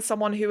take him as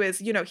someone who is,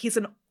 he's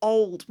an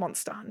old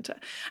monster hunter.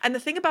 And the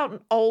thing about an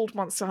old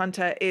monster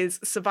hunter is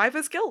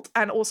survivor's guilt,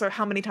 and also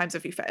how many times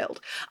have you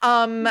failed?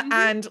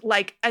 And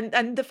like,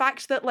 and the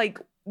fact that like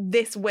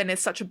this win is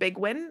such a big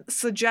win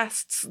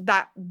suggests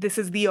that this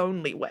is the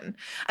only win.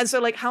 And so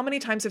like, how many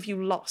times have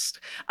you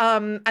lost?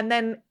 And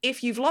then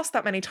if you've lost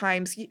that many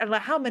times,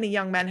 like how many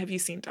young men have you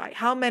seen die?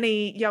 How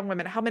many young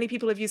women? How many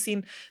people have you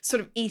seen sort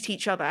of eat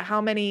each other?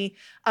 How many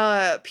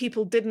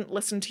people didn't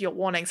listen to your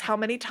warnings? How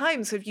many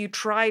times have you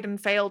tried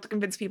and failed to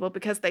convince people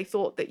because they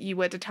thought that you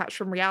were detached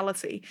from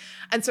reality?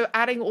 And so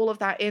adding all of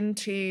that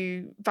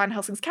into Van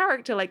Helsing's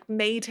character like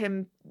made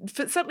him,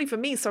 certainly for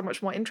me, so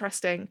much more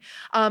interesting,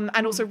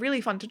 and also really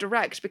fun to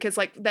direct, because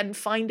like then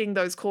finding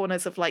those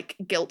corners of like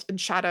guilt and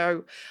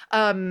shadow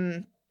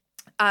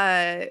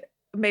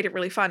made it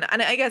really fun.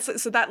 And I guess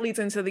so that leads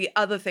into the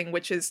other thing,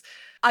 which is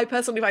I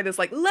personally find this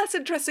like less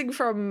interesting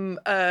from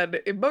an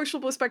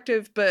emotional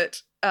perspective,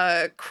 but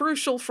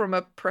crucial from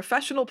a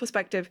professional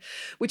perspective,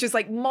 which is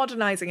like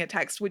modernizing a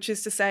text, which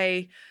is to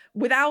say,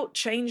 without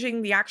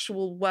changing the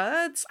actual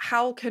words,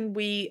 how can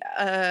we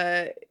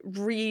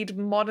read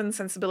modern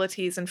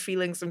sensibilities and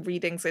feelings and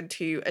readings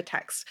into a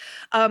text?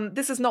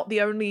 This is not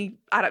the only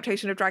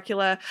adaptation of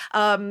Dracula,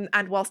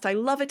 and whilst I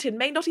love it, it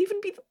may not even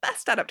be the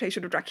best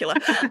adaptation of Dracula.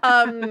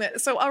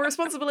 So our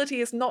responsibility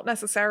is not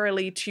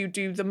necessarily to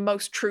do the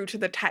most true to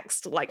the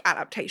text like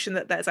adaptation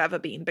that there's ever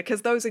been,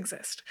 because those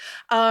exist.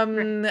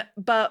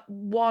 But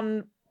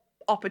one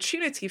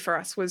opportunity for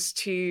us was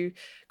to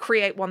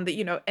create one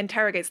that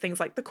interrogates things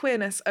like the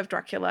queerness of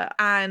Dracula,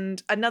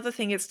 and another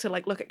thing is to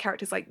like look at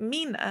characters like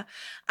Mina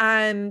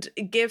and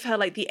give her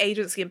like the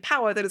agency and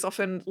power that is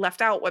often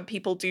left out when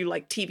people do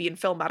like TV and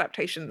film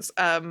adaptations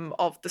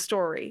of the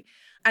story.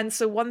 And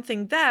so one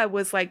thing there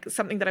was like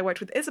something that I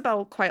worked with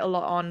Isabel quite a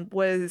lot on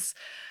was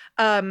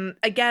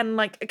again,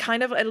 like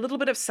kind of a little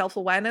bit of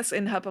self-awareness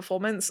in her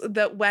performance,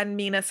 that when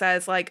Mina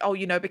says like, oh,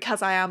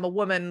 because I am a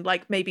woman,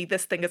 like maybe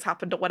this thing has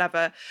happened or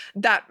whatever,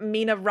 that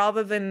Mina,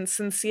 rather than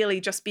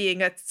sincerely just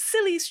being a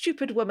silly,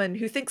 stupid woman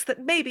who thinks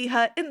that maybe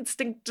her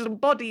instinct and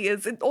body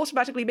is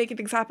automatically making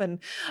things happen,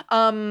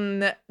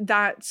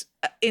 that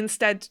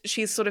instead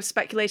she's sort of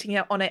speculating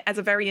on it as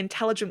a very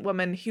intelligent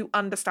woman who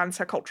understands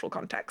her cultural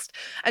context.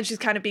 And she's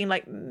kind of being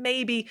like,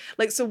 maybe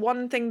like, so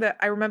one thing that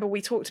I remember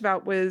we talked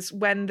about was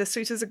when the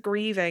suitors are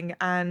grieving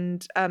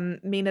and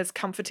Mina's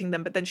comforting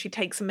them, but then she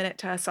takes a minute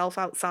to herself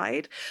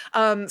outside.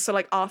 So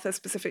like Arthur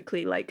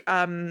specifically like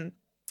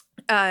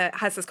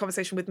has this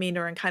conversation with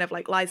Mina and kind of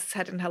like lies his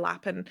head in her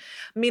lap, and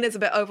Mina's a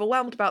bit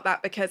overwhelmed about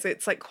that because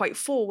it's like quite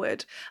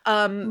forward,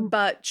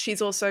 but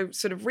she's also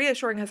sort of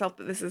reassuring herself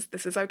that this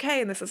is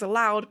okay and this is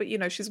allowed, but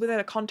she's within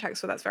a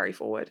context where that's very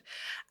forward.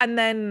 And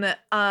then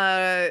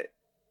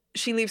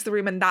she leaves the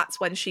room, and that's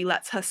when she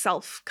lets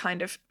herself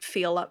kind of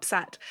feel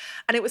upset.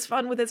 And it was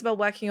fun with Isabel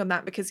working on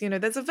that because, you know,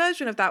 there's a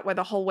version of that where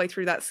the whole way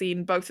through that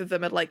scene, both of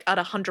them are like at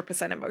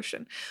 100%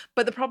 emotion.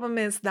 But the problem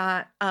is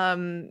that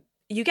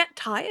you get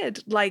tired.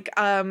 Like,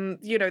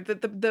 you know,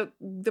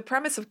 the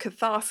premise of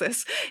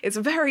catharsis is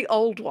a very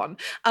old one.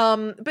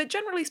 But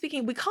generally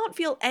speaking, we can't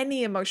feel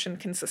any emotion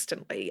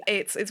consistently.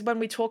 It's when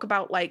we talk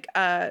about like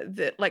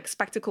the like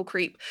spectacle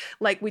creep,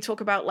 like we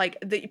talk about like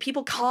the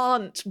people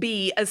can't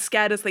be as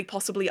scared as they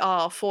possibly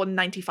are for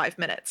 95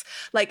 minutes.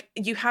 Like,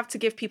 you have to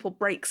give people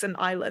breaks and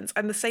islands.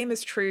 And the same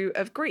is true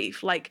of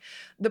grief. Like,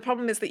 the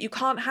problem is that you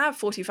can't have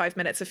 45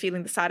 minutes of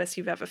feeling the saddest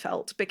you've ever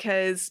felt,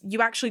 because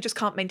you actually just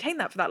can't maintain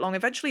that for that long.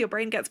 Eventually your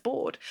brain gets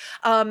bored.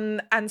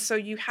 And so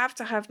you have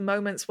to have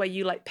moments where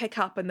you like pick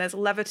up and there's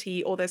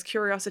levity or there's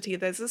curiosity,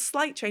 there's a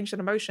slight change in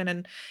emotion.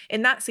 And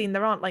in that scene,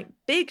 there aren't like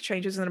big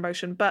changes in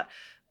emotion, but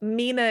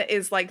Mina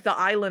is like the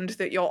island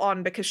that you're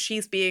on because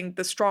she's being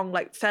the strong,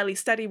 like fairly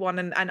steady one,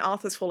 and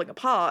Arthur's falling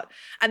apart.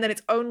 And then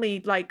it's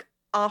only like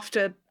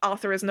after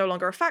Arthur is no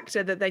longer a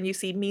factor that then you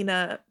see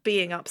Mina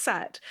being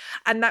upset.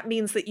 And that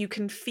means that you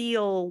can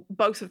feel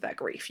both of their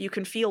grief. You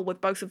can feel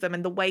with both of them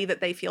in the way that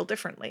they feel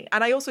differently.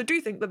 And I also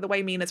do think that the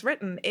way Mina's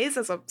written is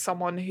as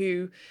someone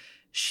who,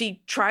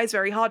 she tries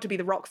very hard to be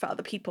the rock for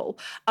other people,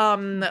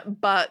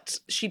 but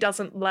she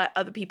doesn't let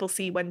other people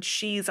see when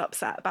she's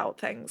upset about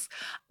things.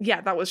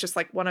 Yeah, that was just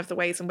like one of the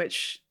ways in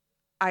which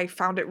I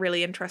found it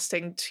really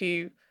interesting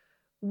to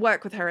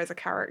work with her as a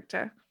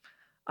character.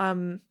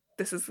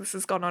 This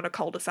has gone on a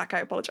cul-de-sac. I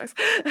apologize.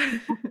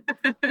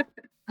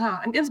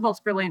 And Isabel's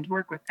brilliant to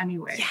work with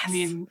anyway. Yes. I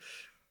mean,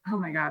 oh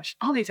my gosh,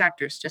 all these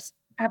actors just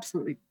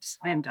absolutely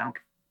slam dunk.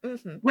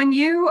 Mm-hmm. When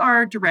you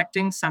are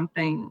directing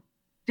something,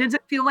 does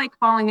it feel like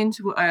falling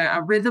into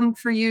a rhythm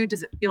for you?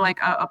 Does it feel like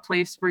a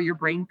place where your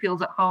brain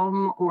feels at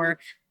home? Or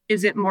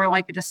is it more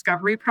like a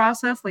discovery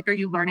process? Like, are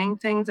you learning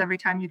things every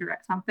time you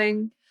direct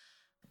something?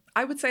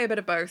 I would say a bit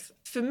of both.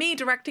 For me,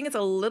 directing is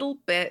a little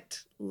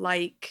bit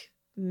like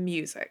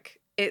music.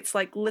 It's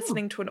like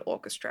listening to an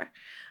orchestra.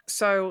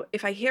 So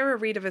if I hear a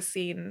read of a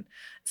scene,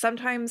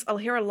 sometimes I'll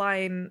hear a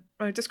line.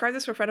 I describe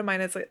this for a friend of mine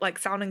as like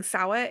sounding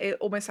sour. It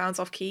almost sounds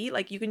off key.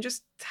 Like, you can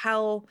just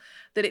tell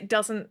that it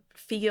doesn't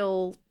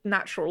feel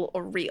natural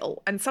or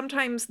real. And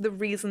sometimes the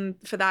reason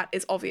for that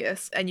is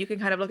obvious, and you can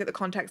kind of look at the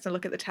context and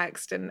look at the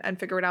text and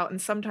figure it out. And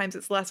sometimes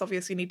it's less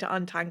obvious. You need to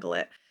untangle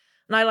it.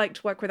 And I like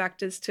to work with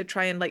actors to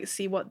try and like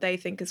see what they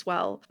think as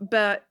well.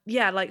 But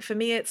yeah, like for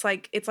me, it's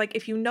like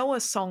if you know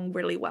a song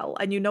really well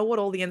and you know what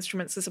all the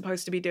instruments are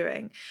supposed to be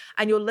doing,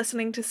 and you're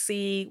listening to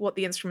see what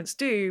the instruments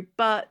do,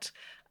 and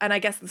I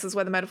guess this is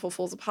where the metaphor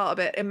falls apart a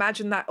bit.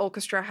 Imagine that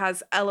orchestra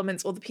has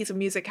elements, or the piece of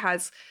music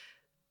has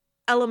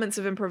elements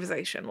of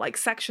improvisation, like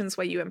sections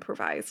where you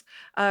improvise.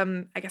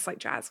 I guess like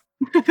jazz.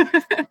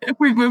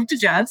 We've moved to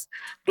jazz.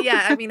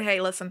 Yeah, I mean,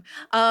 hey, listen.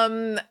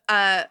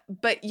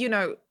 But you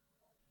know,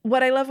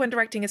 what I love when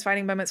directing is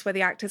finding moments where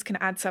the actors can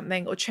add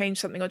something or change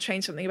something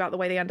about the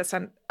way they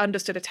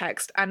understood a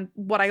text. And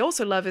what I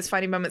also love is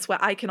finding moments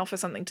where I can offer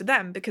something to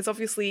them, because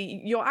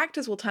obviously your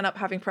actors will turn up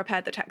having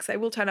prepared the text. They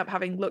will turn up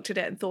having looked at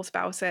it and thought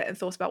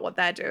about what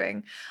they're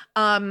doing.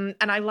 And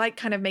I like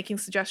kind of making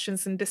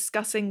suggestions and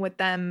discussing with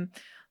them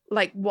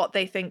like what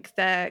they think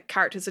their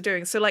characters are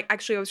doing. So like,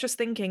 actually, I was just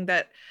thinking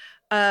that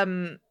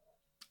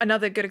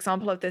another good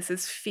example of this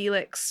is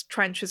Felix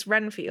Trench's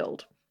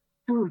Renfield.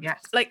 Oh,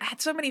 yes. Like, I had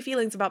so many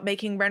feelings about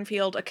making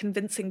Renfield a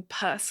convincing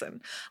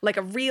person, like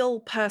a real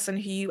person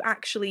who you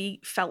actually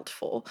felt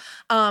for.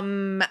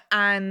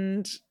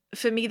 And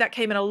for me, that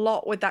came in a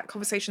lot with that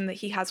conversation that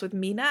he has with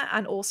Mina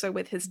and also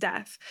with his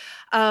death.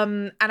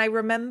 And I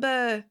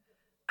remember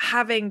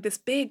having this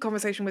big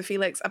conversation with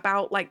Felix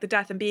about like the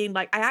death and being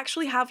like, I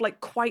actually have like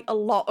quite a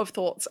lot of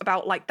thoughts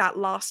about like that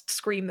last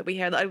scream that we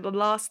hear, the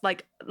last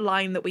like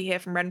line that we hear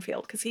from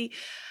Renfield. Because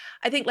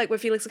I think like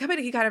with Felix the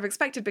Comedy, he kind of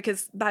expected,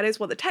 because that is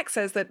what the text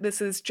says, that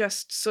this is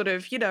just sort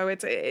of, you know,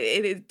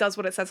 it does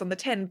what it says on the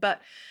tin. But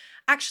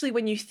actually,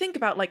 when you think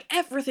about like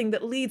everything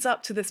that leads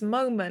up to this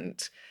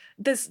moment,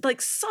 there's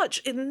like such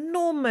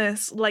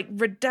enormous like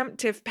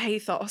redemptive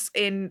pathos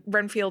in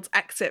Renfield's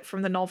exit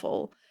from the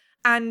novel.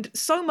 And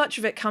so much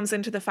of it comes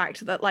into the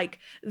fact that like,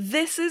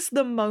 this is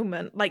the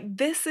moment, like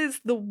this is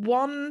the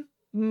one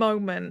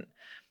moment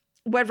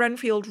where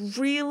Renfield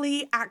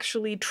really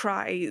actually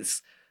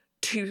tries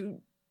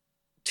to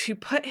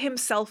put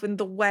himself in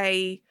the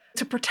way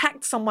to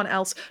protect someone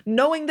else,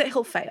 knowing that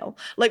he'll fail.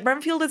 Like,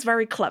 Renfield is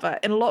very clever.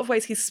 In a lot of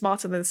ways, he's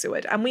smarter than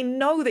Seward. And we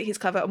know that he's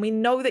clever, and we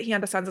know that he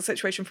understands the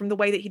situation from the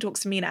way that he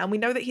talks to Mina, and we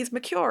know that he's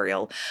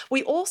mercurial.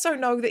 We also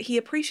know that he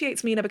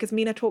appreciates Mina because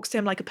Mina talks to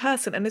him like a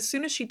person, and as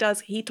soon as she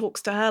does, he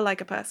talks to her like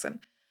a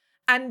person.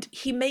 And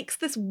he makes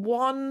this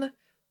one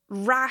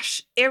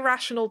rash,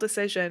 irrational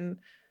decision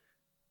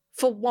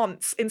for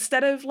once.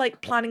 Instead of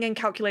like planning and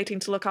calculating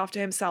to look after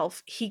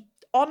himself, he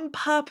on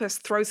purpose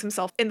throws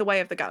himself in the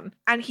way of the gun.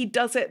 And he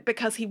does it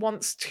because he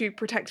wants to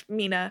protect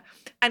Mina.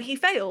 And he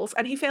fails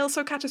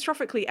so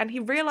catastrophically. And he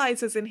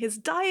realizes in his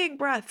dying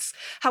breaths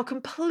how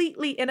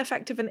completely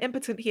ineffective and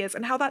impotent he is,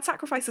 and how that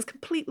sacrifice is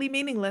completely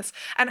meaningless,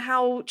 and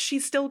how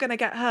she's still going to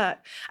get hurt.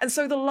 And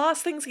so the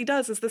last things he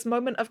does is this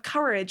moment of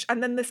courage,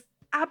 and then this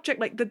abject,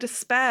 like the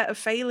despair of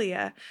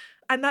failure.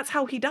 And that's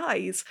how he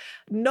dies,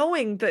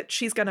 knowing that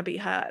she's going to be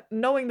hurt,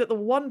 knowing that the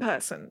one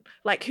person,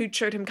 like, who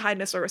showed him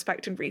kindness or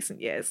respect in recent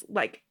years,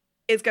 like,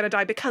 is going to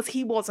die because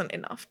he wasn't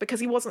enough,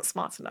 because he wasn't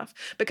smart enough,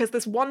 because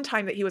this one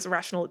time that he was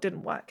irrational, it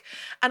didn't work.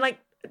 And, like,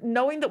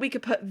 knowing that we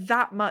could put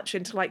that much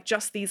into, like,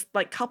 just these,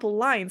 like, couple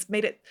lines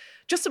made it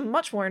just a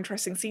much more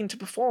interesting scene to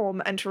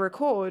perform and to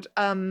record.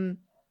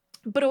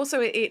 But also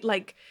it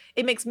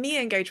makes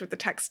me engage with the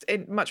text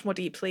in much more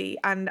deeply,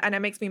 and it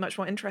makes me much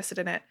more interested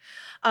in it.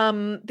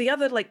 The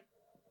other, like,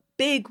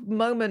 big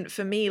moment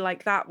for me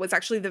like that was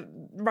actually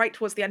right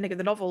towards the ending of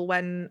the novel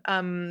when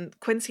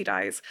Quincy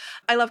dies.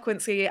 I love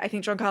Quincy. I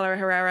think Giancarlo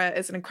Herrera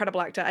is an incredible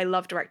actor. I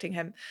love directing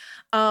him.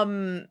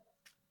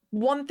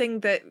 One thing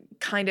that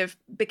kind of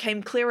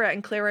became clearer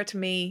and clearer to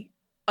me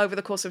over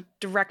the course of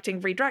directing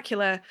Re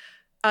Dracula,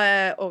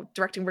 or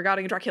directing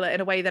regarding Dracula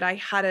in a way that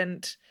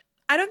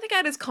I don't think I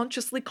had as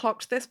consciously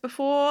clocked this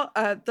before.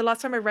 The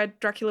last time I read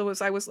Dracula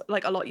I was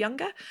like a lot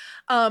younger,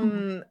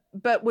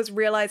 but was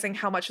realizing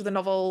how much of the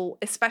novel,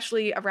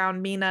 especially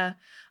around Mina,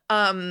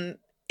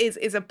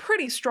 is a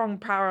pretty strong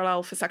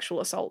parallel for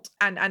sexual assault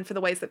and for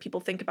the ways that people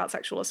think about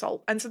sexual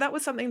assault. And so that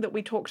was something that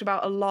we talked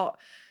about a lot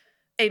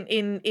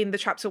in the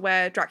chapter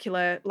where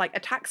Dracula, like,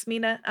 attacks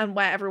Mina and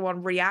where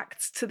everyone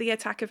reacts to the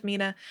attack of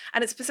Mina.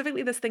 And it's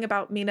specifically this thing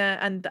about Mina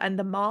and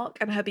the mark,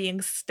 and her being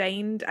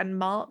stained and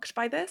marked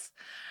by this.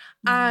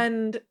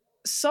 And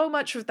so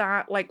much of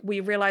that, like, we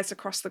realized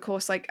across the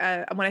course, like,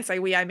 and when I say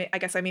we, I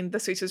guess I mean the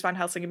suitors Van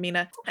Helsing and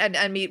Mina,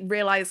 and we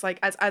realized, like,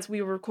 as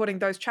we were recording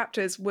those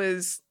chapters,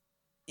 was,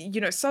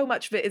 you know, so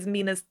much of it is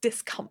Mina's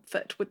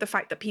discomfort with the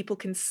fact that people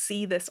can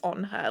see this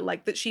on her,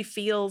 like, that she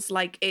feels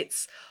like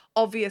it's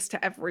obvious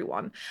to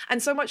everyone.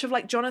 And so much of,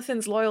 like,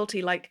 Jonathan's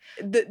loyalty, like,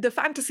 the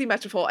fantasy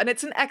metaphor, and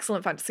it's an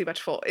excellent fantasy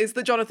metaphor, is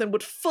that Jonathan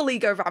would fully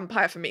go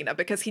vampire for Mina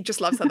because he just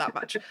loves her that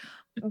much.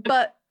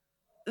 But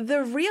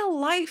the real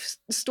life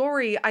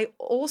story, I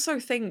also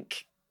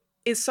think,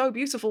 is so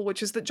beautiful,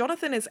 which is that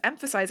Jonathan is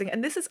emphasizing,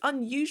 and this is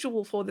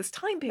unusual for this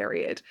time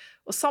period,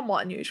 or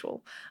somewhat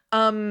unusual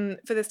for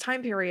this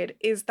time period,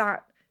 is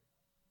that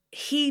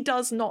he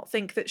does not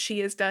think that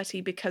she is dirty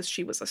because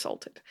she was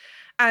assaulted.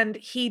 And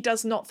he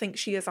does not think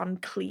she is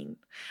unclean.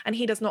 And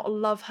he does not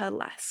love her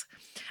less.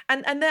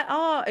 And there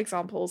are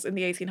examples in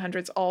the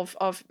 1800s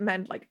of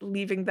men, like,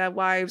 leaving their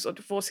wives or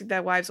divorcing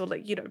their wives, or,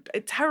 like, you know,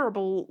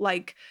 terrible,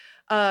 like,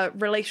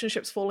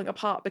 relationships falling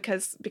apart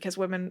because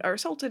women are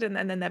assaulted and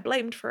then they're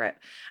blamed for it.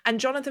 And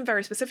Jonathan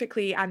very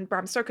specifically, and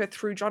Bram Stoker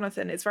through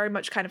Jonathan, is very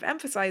much kind of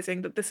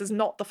emphasizing that this is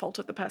not the fault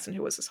of the person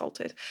who was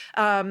assaulted.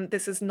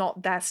 This is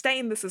not their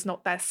stain, this is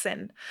not their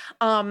sin.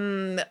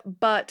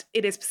 But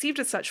it is perceived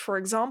as such, for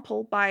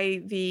example,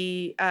 by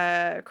the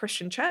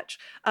Christian church,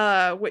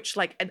 which,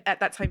 like, at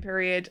that time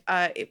period,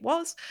 it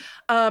was.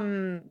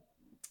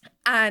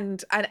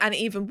 And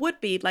even would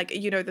be, like,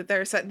 you know, that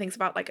there are certain things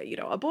about, like, you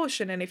know,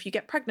 abortion and if you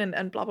get pregnant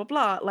and blah blah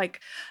blah, like,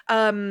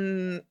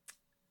 and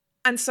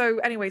so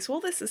anyway, so all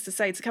this is to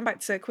say, to come back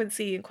to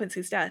Quincy and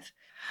Quincy's death,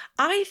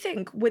 I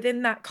think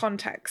within that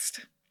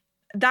context,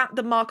 that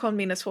the mark on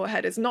Mina's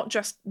forehead is not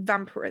just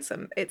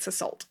vampirism, it's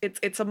assault.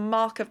 It's a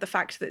mark of the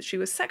fact that she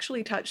was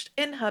sexually touched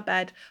in her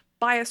bed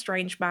by a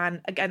strange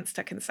man against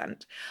her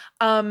consent.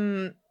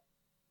 The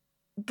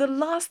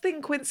last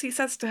thing Quincy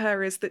says to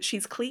her is that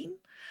she's clean.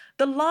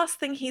 The last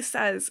thing he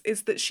says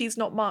is that she's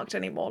not marked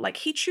anymore. Like,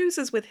 he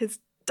chooses with his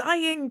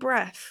dying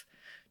breath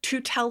to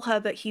tell her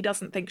that he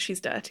doesn't think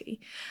she's dirty.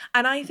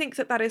 And I think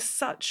that that is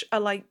such a,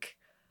 like,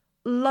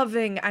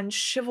 loving and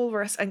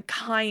chivalrous and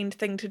kind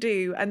thing to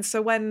do. And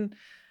so when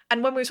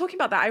we were talking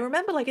about that, I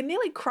remember, like, I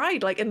nearly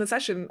cried, like, in the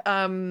session,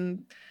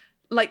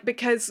 like,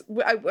 because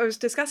I was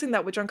discussing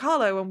that with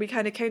Giancarlo, and we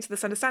kind of came to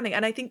this understanding.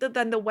 And I think that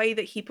then the way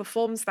that he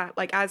performs that,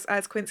 like,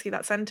 as Quincy,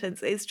 that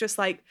sentence, is just,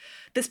 like,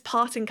 this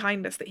parting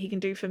kindness that he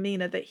can do for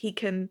Mina, that he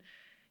can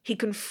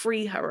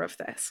free her of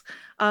this,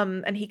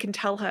 and he can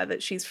tell her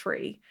that she's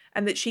free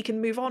and that she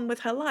can move on with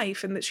her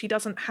life and that she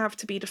doesn't have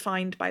to be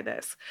defined by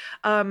this.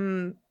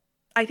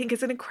 I think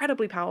it's an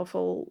incredibly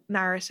powerful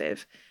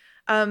narrative,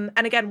 and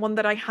again, one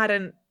that I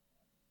hadn't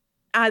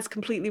as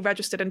completely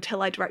registered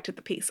until I directed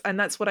the piece. And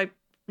that's what I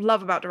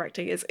love about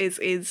directing,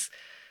 is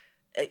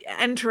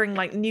entering,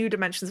 like, new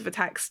dimensions of a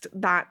text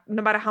that,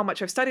 no matter how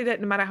much I've studied it,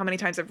 no matter how many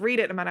times I've read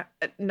it, no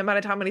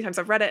matter how many times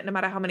I've read it, no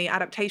matter how many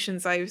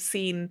adaptations I've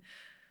seen,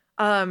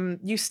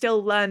 you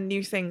still learn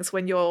new things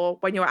when you're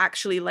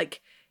actually,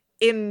 like,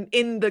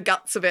 in the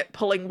guts of it,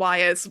 pulling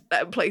wires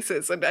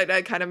places and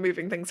kind of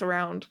moving things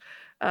around.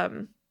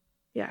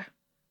 Yeah.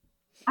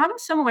 On a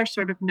similar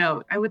sort of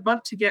note, I would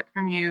love to get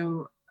from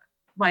you,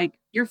 like,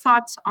 your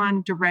thoughts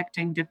on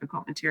directing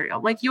difficult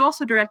material. Like, you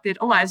also directed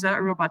Eliza,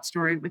 A Robot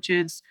Story, which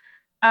is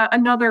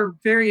another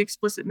very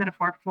explicit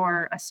metaphor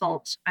for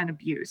assault and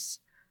abuse.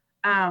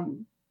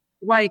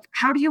 Like,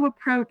 how do you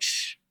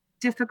approach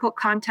difficult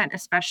content,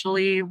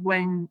 especially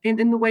when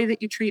in the way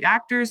that you treat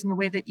actors and the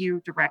way that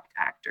you direct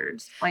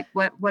actors? Like,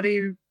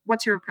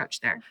 what's your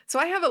approach there? So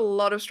I have a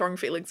lot of strong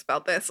feelings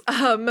about this,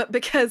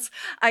 because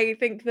I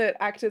think that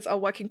actors are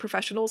working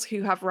professionals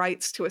who have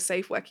rights to a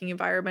safe working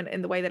environment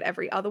in the way that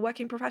every other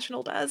working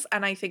professional does.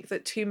 And I think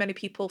that too many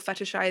people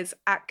fetishize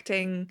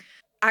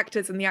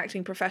actors in the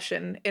acting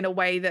profession in a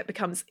way that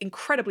becomes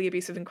incredibly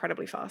abusive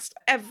incredibly fast.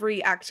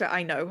 Every actor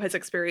I know has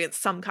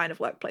experienced some kind of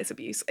workplace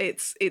abuse.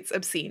 It's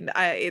obscene.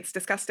 It's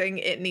disgusting.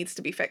 It needs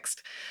to be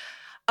fixed.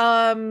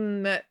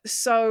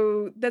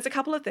 So there's a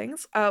couple of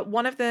things.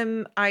 One of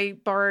them I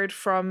borrowed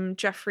from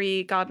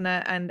Jeffrey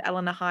Gardner and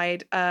Eleanor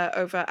Hyde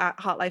over at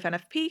Heartlife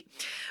NFP,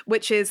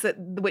 which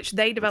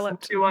they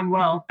developed. Listen to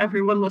Unwell.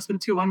 Everyone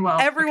listened to Unwell.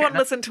 Everyone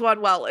listened to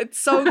Unwell. It's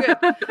so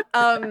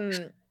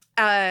good.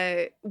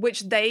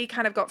 Which they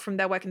kind of got from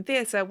their work in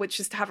theatre, which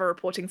is to have a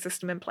reporting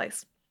system in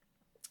place.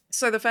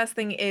 So the first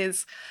thing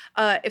is,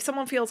 if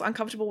someone feels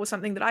uncomfortable with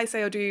something that I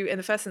say or do, in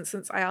the first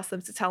instance, I ask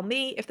them to tell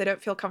me. If they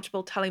don't feel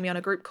comfortable telling me on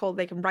a group call,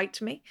 they can write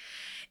to me.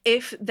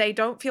 If they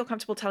don't feel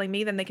comfortable telling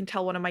me, then they can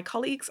tell one of my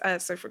colleagues.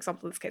 So for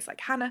example, in this case,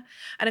 like Hannah.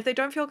 And if they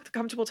don't feel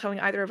comfortable telling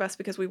either of us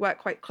because we work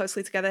quite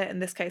closely together, in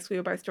this case, we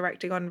were both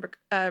directing on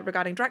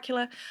regarding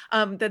Dracula,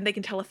 then they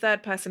can tell a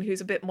third person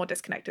who's a bit more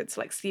disconnected,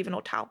 so like Stephen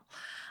or Tal.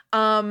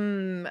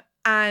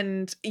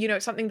 And,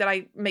 something that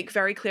I make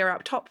very clear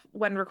up top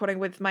when recording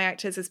with my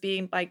actors is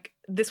being like,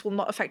 this will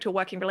not affect your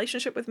working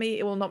relationship with me.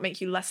 It will not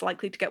make you less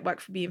likely to get work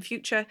from me in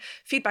future.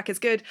 Feedback is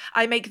good.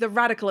 I make the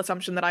radical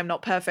assumption that I'm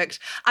not perfect.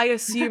 I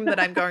assume that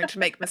I'm going to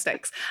make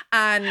mistakes.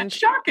 And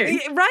shocking,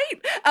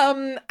 right?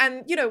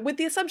 And with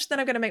the assumption that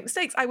I'm going to make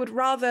mistakes, I would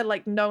rather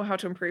know how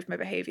to improve my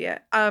behavior.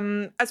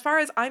 As far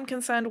as I'm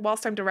concerned,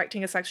 whilst I'm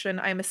directing a section,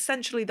 I am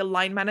essentially the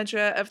line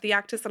manager of the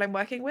actors that I'm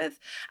working with.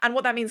 And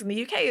what that means in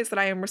the UK is that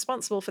I am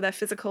responsible for their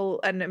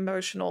physical and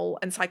emotional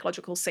and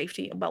psychological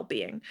safety and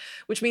well-being,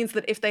 which means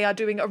that if they are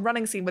doing a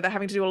running scene where they're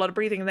having to do a lot of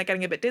breathing and they're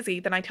getting a bit dizzy,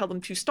 then I tell them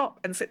to stop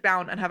and sit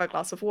down and have a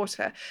glass of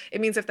water. It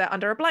means if they're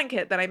under a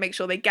blanket, then I make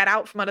sure they get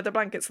out from under the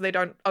blanket so they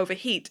don't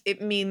overheat. It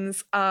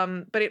means,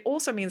 but it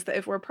also means that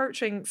if we're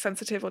approaching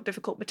sensitive or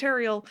difficult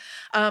material,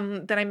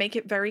 then I make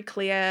it very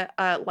clear,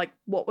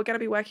 what we're going to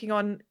be working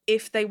on.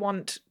 If they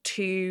want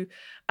to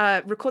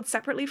record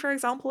separately, for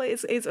example,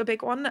 is a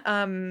big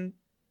one.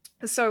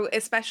 So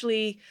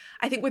especially,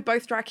 I think with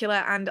both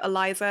Dracula and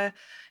Eliza,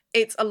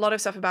 it's a lot of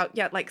stuff about,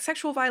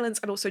 sexual violence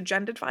and also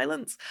gendered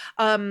violence.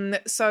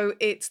 So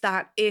it's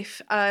that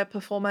if a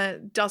performer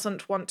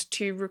doesn't want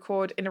to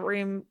record in a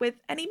room with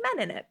any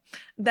men in it,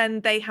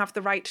 then they have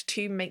the right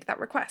to make that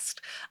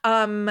request,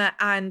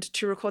 and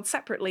to record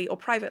separately or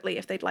privately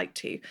if they'd like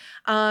to.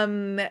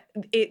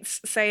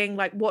 It's saying,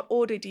 what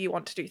order do you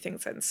want to do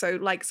things in? So,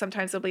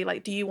 sometimes they'll be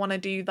do you want to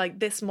do,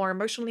 this more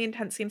emotionally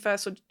intense scene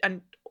first,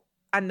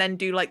 and then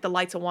do the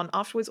lighter one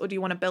afterwards, or do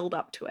you want to build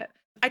up to it?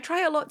 I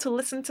try a lot to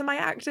listen to my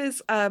actors.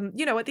 At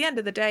the end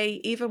of the day,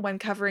 even when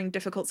covering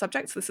difficult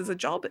subjects, this is a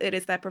job. It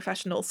is their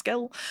professional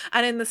skill.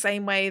 And in the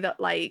same way that,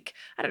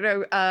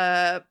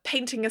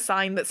 painting a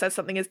sign that says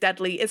something is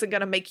deadly isn't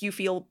going to make you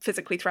feel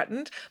physically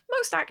threatened,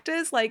 most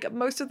actors,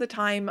 most of the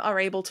time, are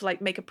able to,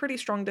 make a pretty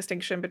strong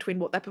distinction between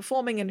what they're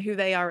performing and who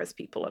they are as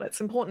people. And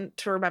it's important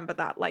to remember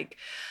that.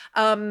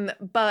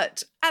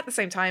 But at the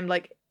same time,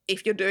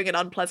 if you're doing an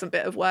unpleasant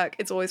bit of work,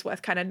 it's always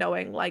worth kind of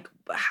knowing what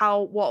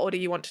order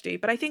you want to do.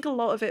 But I think a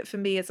lot of it for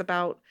me is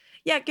about,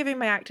 giving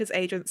my actors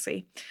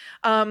agency.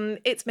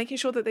 It's making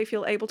sure that they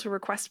feel able to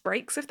request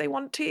breaks if they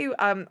want to.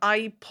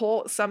 I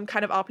port some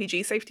kind of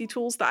RPG safety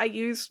tools that I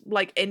use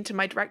into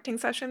my directing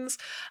sessions.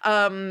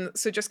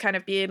 So just kind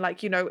of being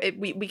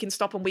we can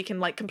stop and we can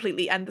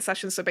completely end the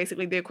session. So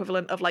basically the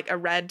equivalent of a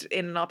red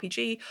in an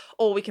RPG,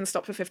 or we can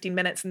stop for 15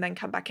 minutes and then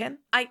come back in.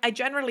 I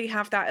generally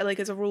have that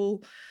as a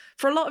rule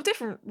for a lot of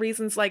different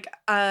reasons.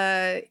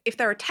 If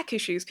there are tech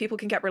issues, people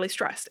can get really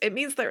stressed. It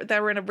means that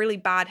they're in a really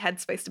bad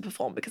headspace to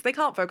perform because they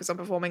can't focus on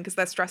performing because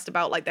they're stressed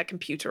about their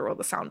computer or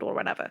the sound or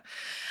whatever.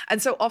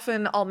 And so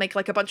often I'll make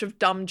a bunch of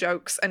dumb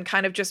jokes and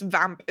kind of just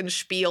vamp and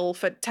spiel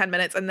for 10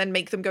 minutes and then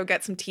make them go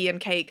get some tea and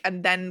cake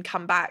and then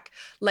come back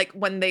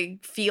when they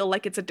feel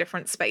it's a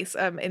different space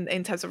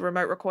in terms of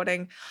remote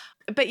recording.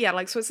 But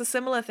so it's a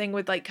similar thing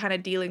with kind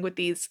of dealing with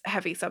these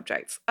heavy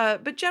subjects.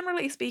 But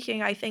generally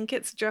speaking, I think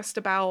it's just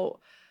about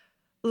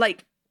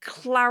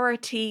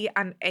clarity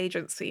and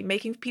agency,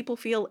 making people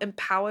feel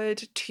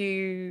empowered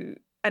to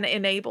and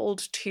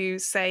enabled to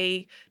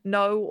say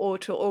no or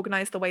to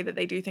organize the way that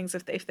they do things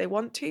if they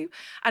want to,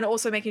 and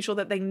also making sure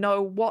that they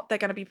know what they're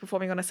going to be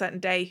performing on a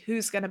certain day,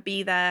 who's going to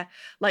be there,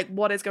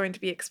 what is going to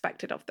be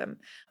expected of them.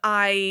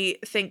 I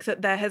think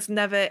that there has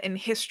never in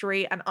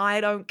history, and I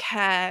don't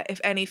care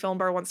if any film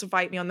bro wants to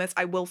fight me on this,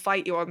 I will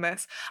fight you on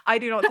this. I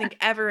do not think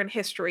ever in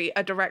history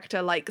a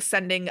director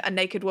sending a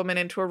naked woman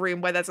into a room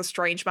where there's a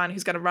strange man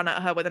who's going to run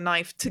at her with a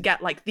knife to get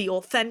the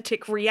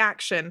authentic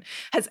reaction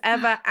has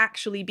ever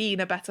actually been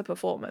a better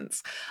performance.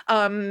 performance.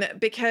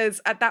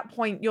 Because at that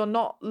point, you're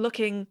not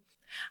looking...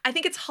 I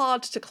think it's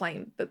hard to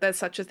claim that there's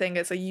such a thing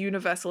as a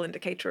universal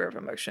indicator of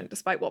emotion,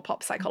 despite what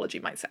pop psychology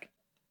might say.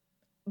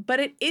 But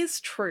it is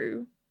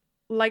true,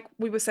 like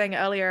we were saying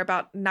earlier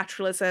about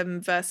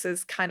naturalism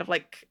versus kind of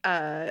like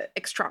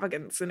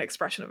extravagance and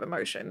expression of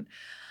emotion,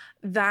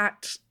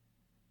 that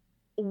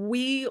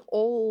we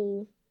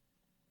all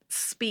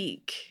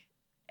speak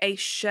a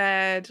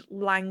shared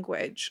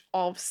language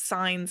of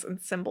signs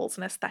and symbols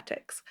and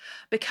aesthetics.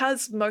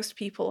 Because most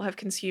people have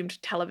consumed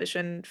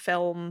television,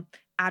 film,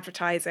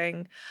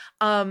 advertising,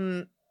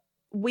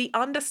 we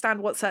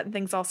understand what certain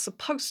things are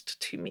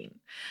supposed to mean.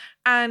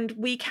 And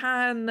we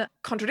can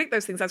contradict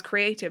those things as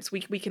creatives.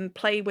 We can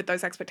play with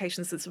those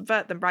expectations and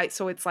subvert them, right?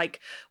 So it's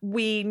like,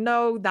 we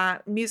know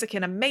that music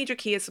in a major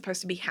key is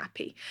supposed to be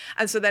happy.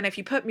 And so then if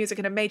you put music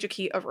in a major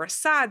key over a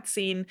sad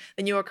scene,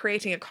 then you are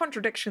creating a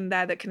contradiction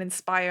there that can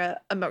inspire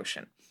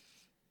emotion.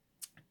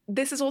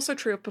 This is also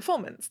true of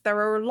performance. There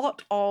are a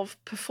lot of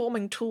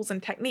performing tools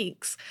and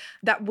techniques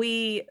that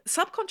we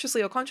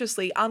subconsciously or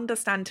consciously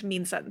understand to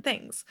mean certain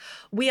things.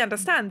 We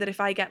understand that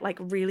if I get like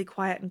really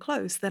quiet and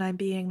close, then I'm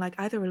being like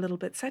either a little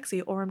bit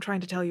sexy or I'm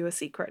trying to tell you a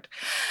secret.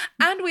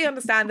 And we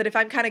understand that if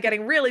I'm kind of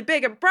getting really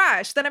big and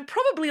brash, then I'm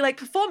probably like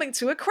performing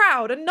to a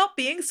crowd and not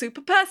being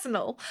super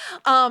personal.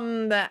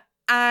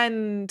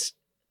 And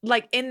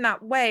like in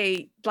that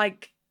way,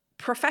 like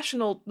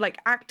professional like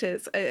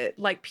actors,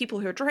 like people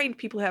who are trained,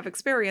 people who have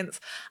experience,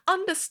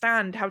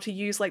 understand how to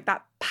use like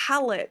that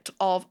palette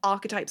of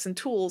archetypes and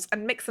tools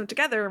and mix them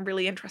together in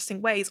really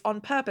interesting ways on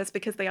purpose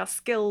because they are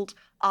skilled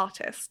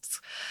artists.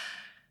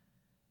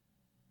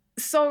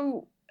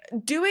 So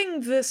doing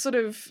the sort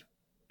of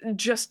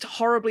just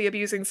horribly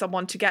abusing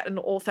someone to get an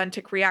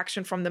authentic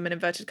reaction from them in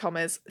inverted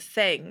commas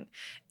thing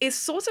is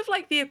sort of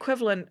like the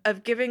equivalent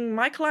of giving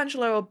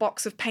Michelangelo a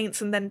box of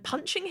paints and then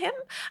punching him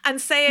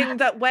and saying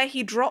that where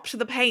he dropped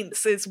the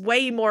paints is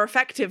way more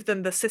effective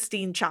than the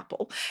Sistine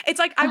Chapel. It's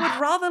like, I would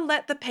rather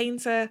let the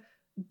painter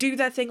do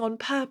their thing on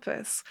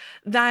purpose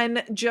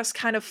than just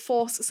kind of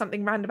force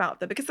something random out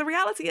there, because the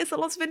reality is that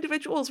lots of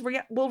individuals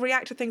will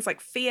react to things like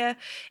fear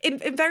in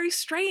very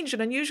strange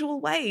and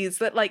unusual ways,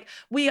 that like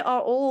we are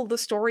all the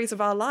stories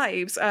of our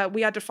lives.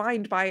 We are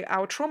defined by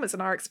our traumas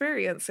and our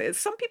experiences.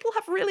 Some people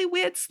have really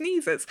weird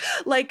sneezes,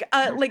 like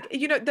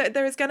you know,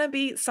 there is going to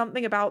be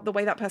something about the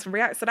way that person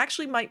reacts that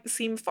actually might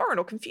seem foreign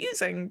or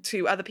confusing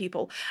to other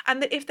people,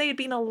 and that if they had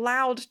been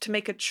allowed to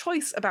make a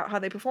choice about how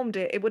they performed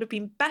it, it would have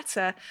been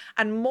better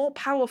and more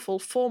powerful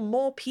for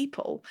more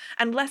people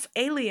and less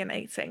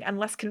alienating and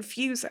less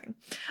confusing.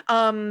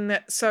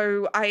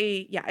 So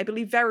I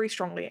believe very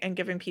strongly in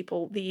giving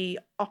people the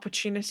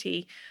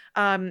opportunity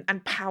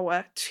and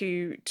power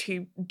to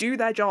do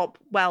their job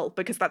well,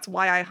 because that's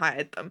why I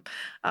hired them.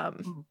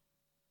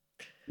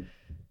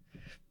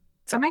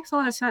 That makes a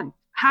lot of sense.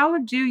 How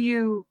do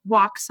you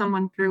walk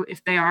someone through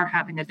if they are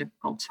having a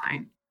difficult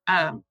time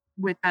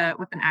with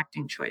an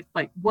acting choice?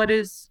 Like, what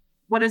is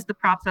the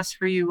process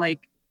for you?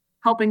 Like,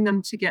 helping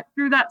them to get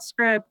through that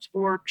script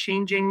or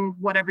changing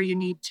whatever you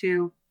need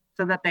to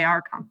so that they are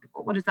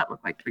comfortable? What does that look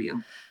like for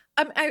you?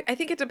 I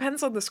think it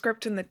depends on the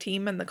script and the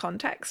team and the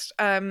context.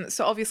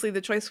 So obviously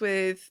the choice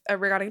with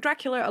regarding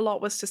Dracula a lot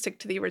was to stick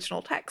to the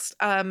original text.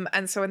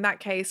 And so in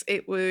that case,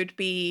 it would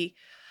be,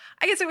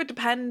 I guess it would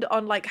depend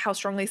on like how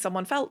strongly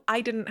someone felt.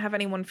 I didn't have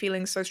anyone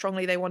feeling so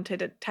strongly they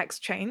wanted a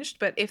text changed,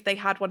 but if they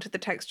had wanted the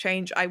text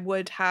change, I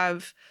would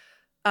have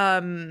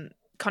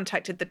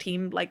contacted the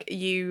team, like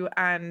you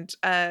and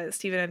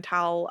Stephen and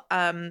Tal,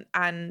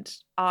 and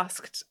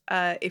asked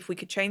if we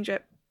could change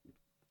it.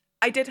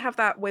 I did have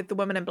that with The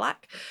Woman in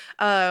Black,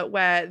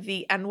 where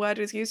the N-word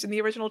was used in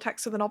the original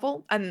text of the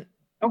novel, and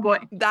oh boy,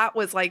 that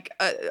was like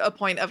a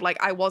point of like,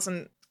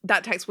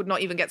 that text would not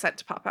even get sent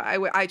to Papa.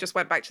 I just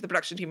went back to the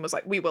production team and was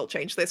like, we will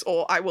change this,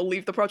 or I will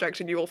leave the project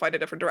and you will find a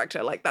different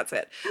director. Like, that's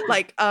it.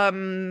 Like,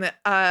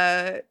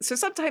 so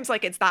sometimes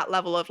like it's that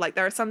level of like,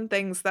 there are some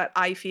things that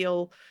I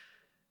feel,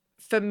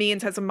 for me, in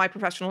terms of my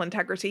professional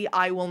integrity,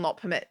 I will not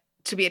permit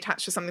to be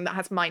attached to something that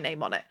has my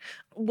name on it.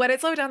 When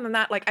it's lower down than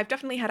that, like I've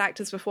definitely had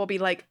actors before be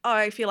like, oh,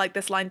 I feel like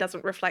this line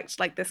doesn't reflect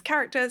like this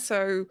character.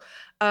 So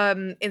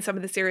in some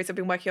of the series I've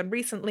been working on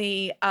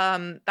recently,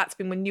 that's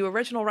been with new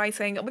original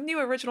writing. And with new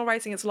original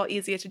writing, it's a lot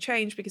easier to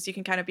change because you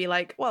can kind of be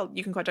like, well,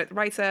 you can contact the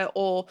writer,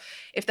 or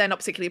if they're not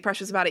particularly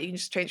precious about it, you can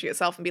just change it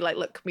yourself and be like,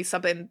 look, can we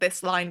sub in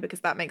this line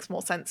because that makes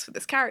more sense for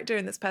this character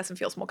and this person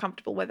feels more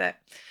comfortable with it.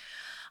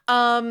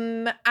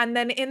 And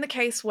then in the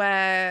case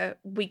where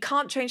we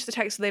can't change the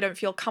text, or they don't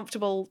feel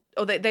comfortable,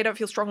 or they don't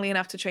feel strongly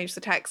enough to change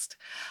the text,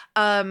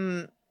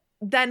 then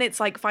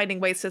it's like finding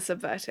ways to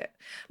subvert it.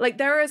 Like,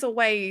 there is a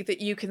way that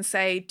you can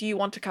say, do you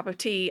want a cup of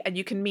tea? And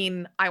you can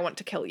mean, I want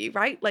to kill you,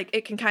 right? Like,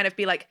 it can kind of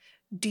be like,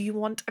 do you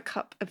want a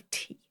cup of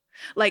tea?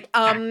 Like,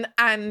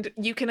 and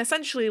you can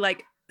essentially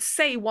like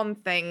say one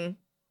thing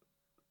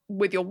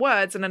with your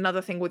words and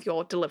another thing with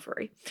your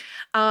delivery.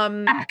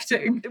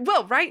 Acting.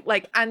 Well, right?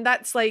 Like, and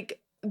that's like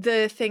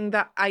the thing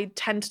that I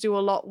tend to do a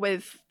lot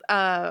with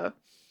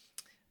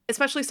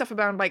especially stuff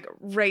around like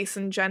race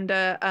and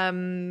gender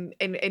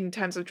in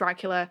terms of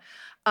Dracula,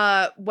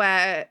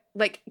 where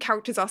like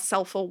characters are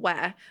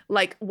self-aware,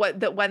 like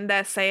that when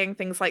they're saying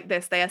things like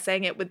this, they are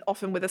saying it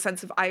often with a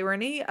sense of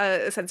irony,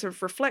 a sense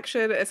of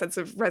reflection, a sense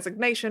of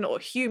resignation or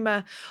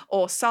humor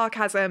or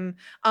sarcasm,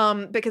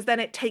 because then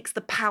it takes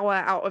the power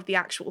out of the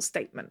actual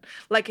statement.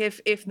 Like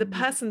if the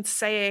person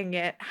saying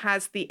it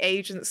has the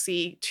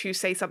agency to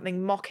say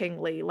something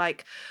mockingly,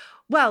 like,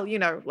 well,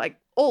 like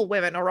all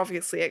women are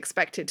obviously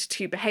expected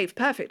to behave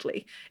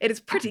perfectly. It is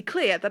pretty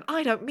clear that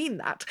I don't mean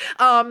that.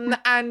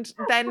 And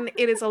then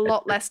it is a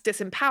lot less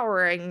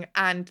disempowering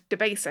and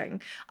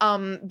debasing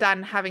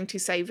than having to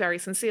say very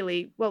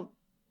sincerely, well,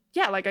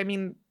 yeah, like, I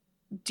mean,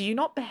 do you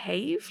not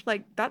behave?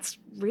 Like, that's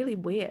really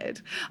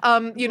weird.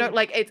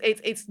 Like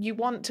it's you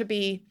want to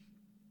be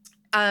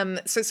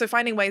so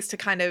finding ways to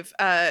kind of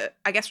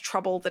I guess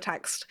trouble the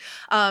text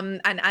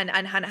and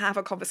have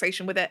a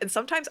conversation with it and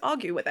sometimes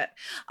argue with it,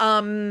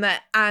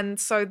 and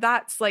so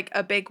that's like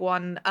a big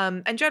one,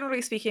 and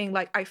generally speaking,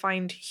 like I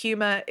find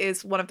humor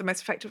is one of the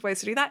most effective ways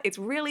to do that. It's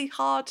really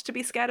hard to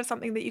be scared of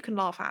something that you can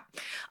laugh at,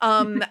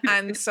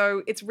 and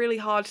so it's really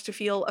hard to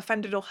feel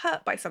offended or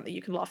hurt by something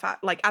you can laugh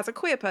at. Like as a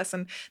queer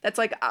person, that's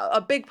like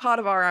a big part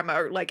of our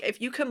MO. Like if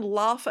you can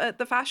laugh at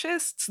the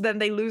fascists, then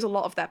they lose a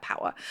lot of their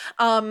power.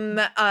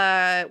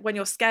 When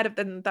you're scared of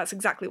them, that's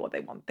exactly what they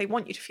want. They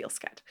want you to feel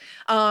scared.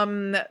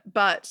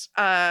 But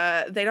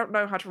they don't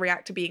know how to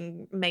react to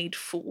being made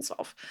fools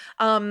of.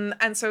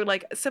 And so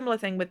like a similar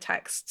thing with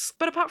texts.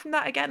 But apart from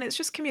that, again, it's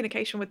just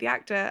communication with the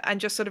actor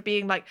and just sort of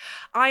being like,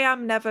 I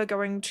am never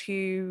going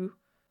to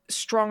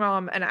strong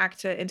arm an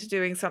actor into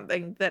doing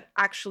something that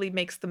actually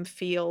makes them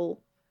feel,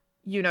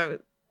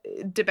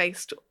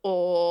 debased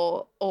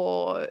or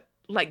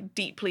like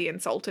deeply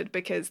insulted,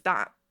 because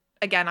that,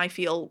 again, I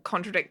feel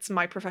contradicts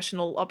my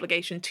professional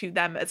obligation to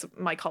them as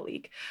my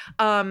colleague.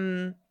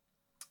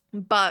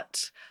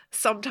 But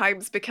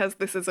sometimes, because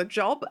this is a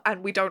job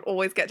and we don't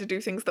always get to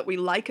do things that we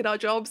like in our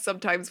jobs,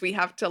 sometimes we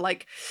have to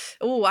like,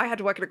 I had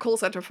to work in a call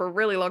center for a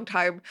really long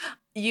time.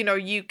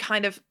 You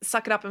kind of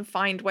suck it up and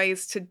find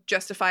ways to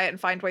justify it and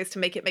find ways to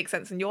make it make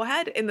sense in your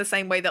head, in the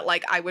same way that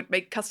like I would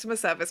make customer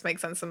service make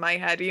sense in my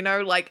head,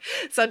 like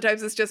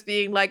sometimes it's just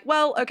being like,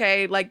 well,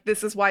 okay, like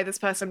this is why this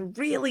person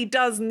really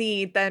does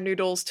need their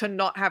noodles to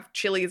not have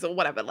chilies or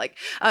whatever. Like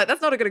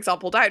that's not a good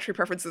example. Dietary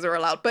preferences are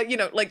allowed, but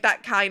like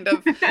that kind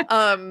of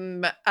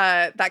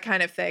that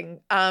kind of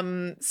thing.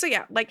 So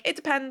yeah, like it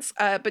depends,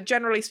 but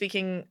generally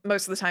speaking,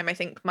 most of the time I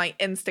think my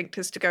instinct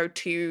is to go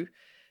to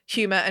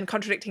humor and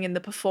contradicting in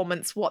the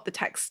performance what the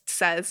text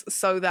says,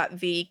 so that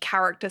the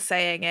character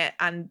saying it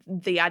and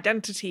the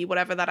identity,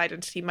 whatever that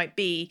identity might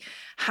be,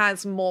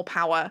 has more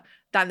power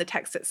than the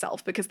text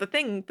itself. Because the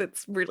thing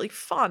that's really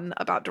fun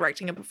about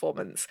directing a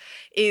performance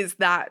is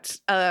that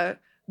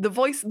the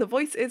voice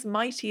is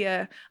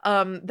mightier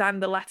than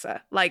the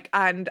letter, like,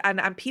 and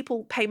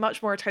people pay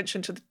much more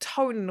attention to the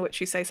tone in which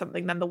you say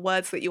something than the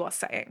words that you are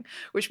saying,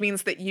 which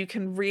means that you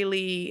can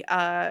really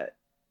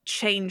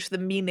change the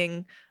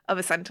meaning of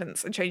a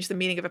sentence and change the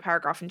meaning of a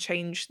paragraph and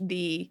change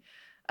the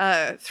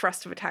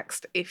thrust of a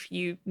text if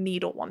you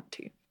need or want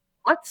to.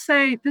 Let's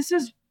say this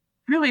is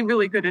really,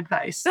 really good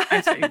advice,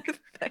 I think.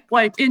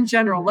 Like in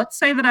general, let's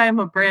say that I am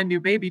a brand new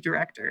baby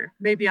director,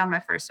 maybe on my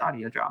first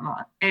audio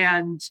drama,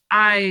 and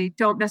I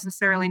don't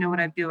necessarily know what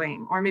I'm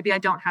doing, or maybe I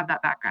don't have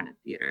that background in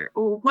theater.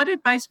 What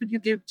advice would you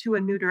give to a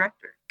new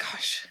director?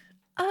 Gosh.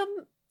 I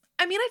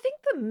mean, I think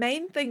the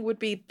main thing would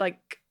be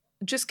like,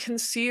 just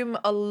consume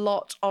a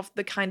lot of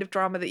the kind of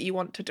drama that you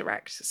want to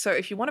direct. So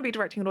if you want to be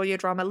directing an audio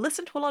drama,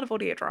 listen to a lot of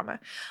audio drama.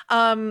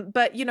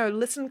 But,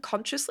 listen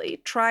consciously.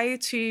 Try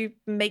to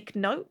make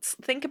notes.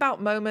 Think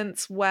about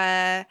moments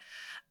where...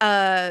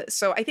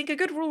 so I think a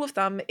good rule of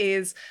thumb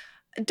is,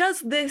 does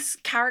this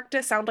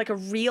character sound like a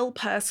real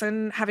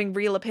person having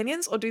real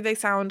opinions, or do they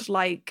sound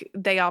like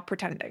they are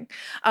pretending?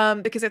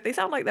 Because if they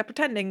sound like they're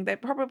pretending, they're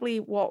probably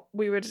what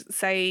we would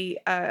say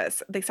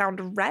they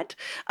sound read,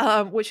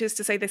 which is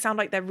to say they sound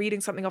like they're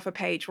reading something off a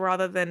page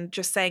rather than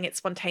just saying it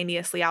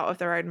spontaneously out of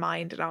their own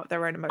mind and out of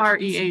their own emotions.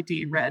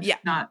 R-E-A-D, read, yeah.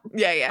 not...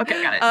 Yeah.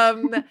 Okay,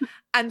 got it.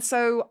 And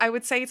so I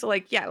would say to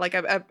like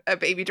a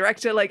baby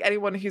director, like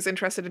anyone who's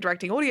interested in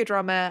directing audio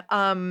drama,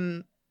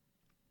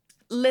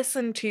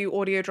 listen to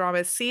audio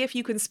dramas, see if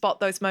you can spot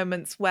those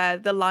moments where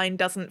the line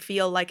doesn't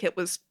feel like it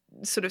was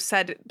sort of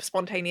said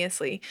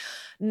spontaneously.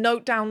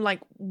 Note down like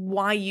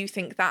why you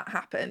think that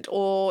happened,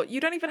 or you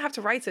don't even have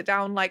to write it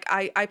down. Like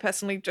I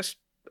personally just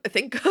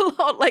think a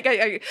lot. Like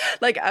I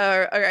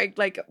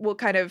will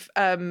kind of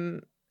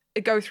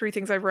go through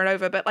things over and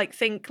over, but like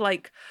think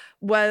like,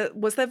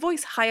 was their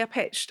voice higher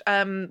pitched?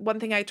 One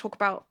thing I talk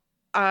about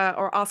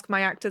or ask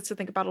my actors to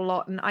think about a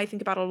lot, and I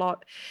think about a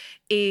lot,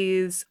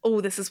 is,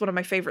 this is one of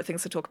my favorite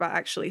things to talk about,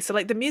 actually. So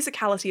like the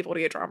musicality of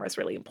audio drama is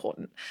really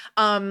important,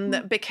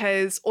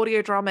 because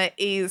audio drama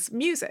is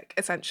music,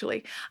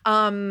 essentially.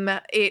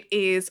 It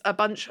is a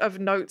bunch of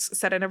notes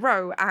set in a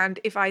row, and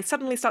if I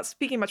suddenly start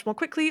speaking much more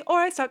quickly, or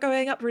I start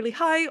going up really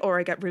high, or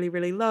I get really,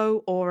 really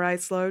low, or I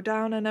slow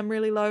down and I'm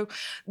really low,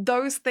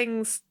 those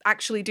things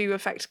actually do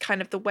affect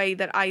kind of the way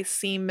that I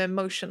seem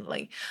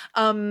emotionally.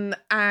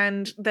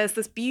 And there's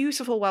this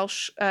beautiful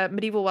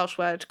medieval Welsh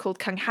word called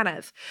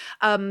cynghanedd,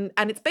 and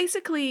it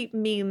basically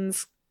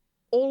means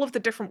all of the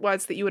different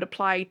words that you would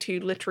apply to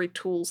literary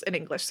tools in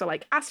English. So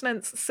like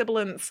assonance,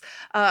 sibilants,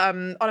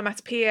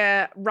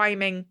 onomatopoeia,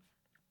 rhyming,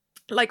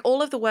 like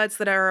all of the words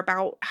that are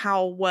about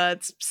how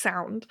words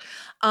sound,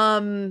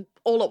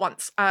 all at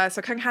once.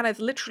 So cynghanedd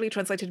literally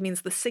translated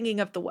means the singing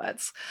of the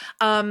words.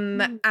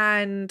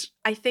 And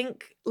I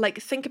think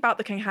about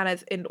the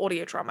cynghanedd in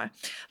audio drama.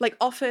 Like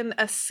often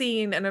a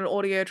scene in an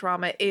audio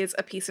drama is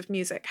a piece of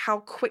music. How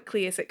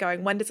quickly is it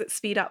going? When does it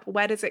speed up?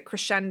 Where does it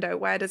crescendo?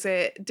 Where does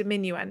it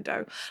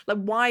diminuendo? Like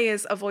why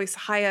is a voice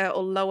higher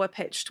or lower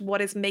pitched?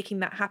 What is making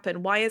that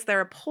happen? Why is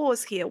there a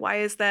pause here? Why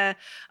is there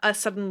a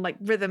sudden like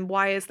rhythm?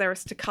 Why is there a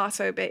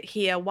staccato bit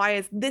here? Why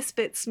is this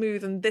bit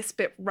smooth and this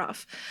bit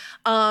rough?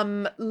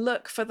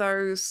 Look for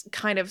those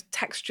kind of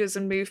textures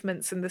and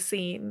movements in the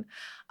scene,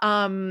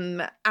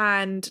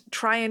 and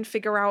try and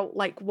figure out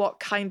like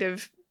what kind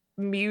of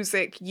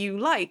music you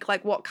like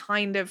what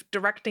kind of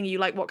directing you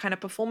like, what kind of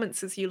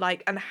performances you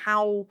like, and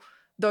how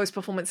those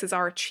performances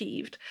are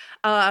achieved.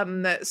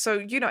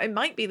 So, it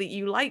might be that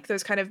you like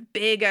those kind of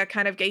bigger,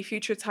 kind of gay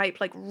future type,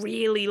 like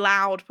really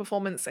loud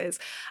performances.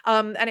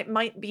 And it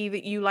might be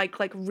that you like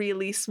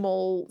really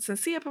small,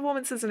 sincere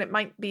performances, and it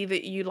might be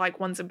that you like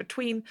ones in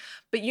between.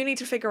 But you need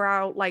to figure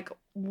out like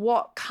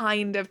what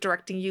kind of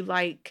directing you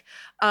like,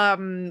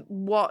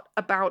 what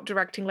about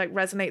directing like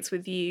resonates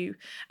with you.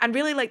 And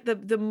really like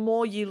the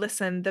more you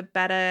listen, the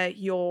better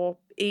your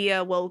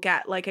ear will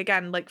get. Like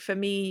again, like for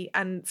me,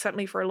 and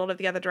certainly for a lot of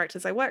the other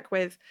directors I work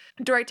with,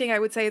 directing I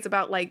would say is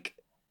about like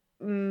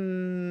I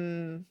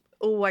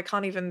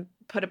can't even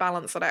put a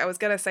balance on it. I was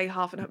gonna say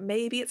half and half.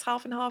 Maybe it's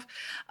half and half.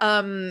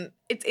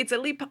 It's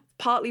at least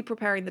partly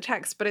preparing the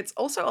text, but it's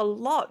also a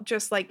lot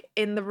just like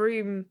in the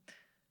room.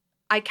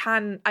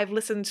 I've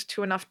listened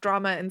to enough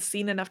drama and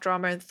seen enough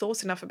drama and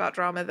thought enough about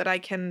drama that I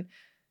can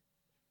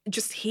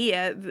just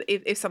hear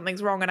if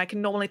something's wrong, and I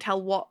can normally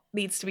tell what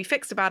needs to be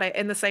fixed about it,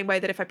 in the same way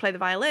that if I play the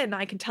violin,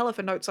 I can tell if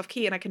a note's off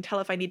key and I can tell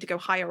if I need to go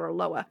higher or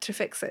lower to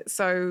fix it.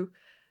 So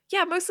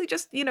yeah, mostly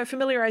just,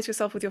 familiarize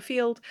yourself with your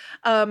field,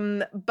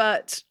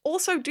 but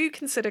also do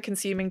consider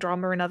consuming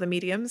drama in other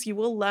mediums. You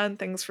will learn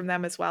things from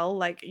them as well,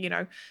 like,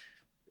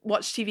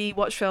 watch TV,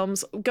 watch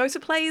films, go to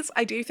plays.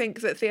 I do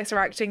think that theatre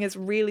acting is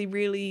really,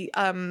 really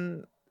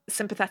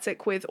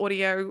sympathetic with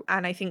audio,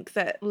 and I think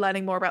that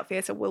learning more about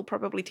theatre will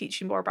probably teach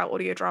you more about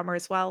audio drama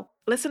as well.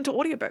 Listen to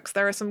audiobooks.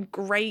 There are some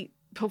great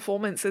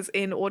performances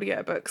in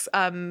audiobooks.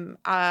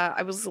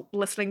 I was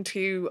listening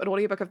to an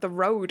audiobook of The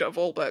Road, of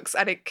all books,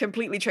 and it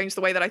completely changed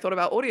the way that I thought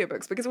about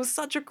audiobooks because it was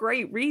such a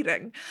great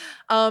reading.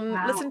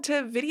 Wow. Listen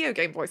to video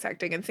game voice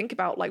acting and think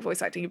about like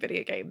voice acting in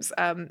video games,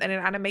 and in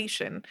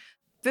animation.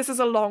 This is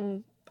a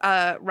long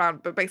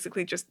round, but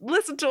basically just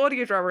listen to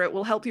audio drama. It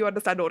will help you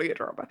understand audio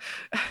drama.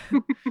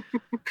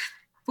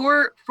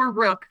 For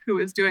Rook, who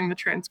is doing the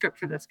transcript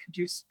for this, could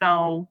you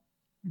spell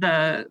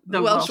the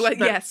Welsh word?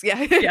 Yes,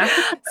 yeah.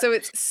 So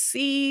it's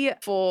C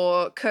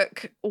for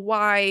cook,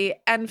 Y,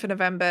 N for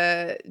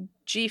November,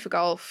 G for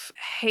golf,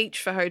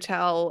 H for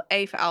hotel,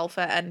 A for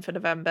alpha, N for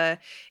November,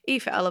 E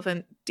for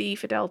elephant, D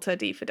for delta,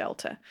 D for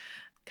delta.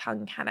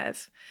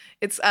 Cynghanedd.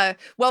 It's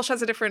Welsh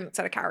has a different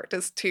set of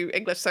characters to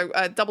English, so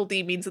double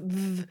D means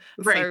th,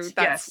 right, so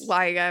that's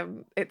why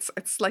it's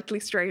slightly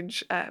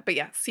strange. But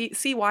yeah,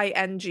 CYNGHANEDD.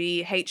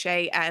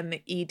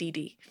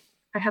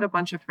 I had a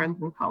bunch of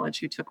friends in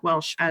college who took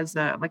Welsh as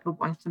a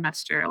one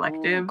semester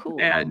elective.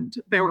 Cool. And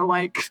they were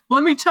like,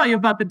 "Let me tell you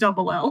about the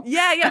double L."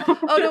 Yeah.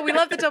 Oh no, we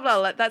love the double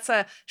L. That's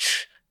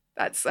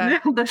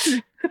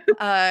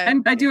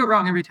and I do it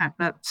wrong every time.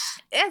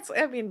 It's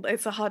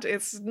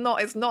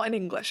not in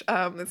English.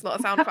 It's not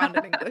a sound found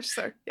in English.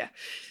 So yeah.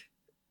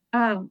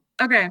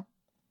 Okay,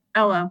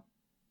 Ella,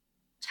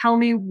 tell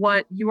me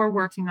what you are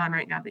working on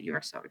right now that you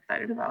are so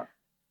excited about.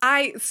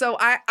 I'm so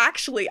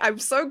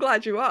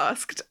glad you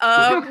asked,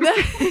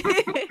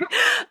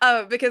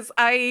 because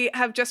I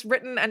have just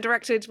written and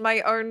directed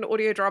my own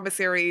audio drama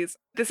series.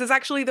 This is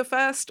actually the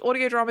first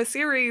audio drama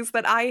series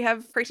that I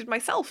have created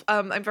myself.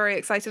 I'm very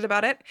excited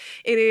about it.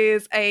 It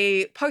is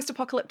a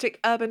post-apocalyptic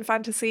urban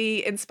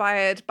fantasy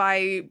inspired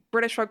by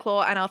British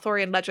folklore and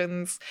Arthurian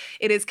legends.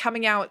 It is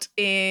coming out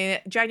in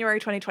January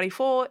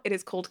 2024. It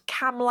is called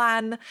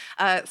Camlann,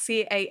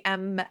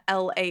 Camlann.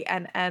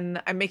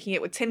 I'm making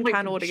it with Tin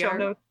Can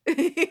Audio.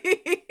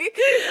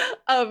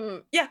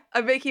 I'm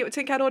making it with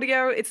Tin Can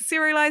Audio. It's a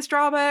serialized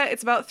drama.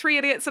 It's about 3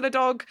 idiots and a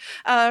dog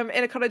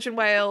in a cottage in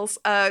Wales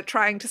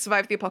trying to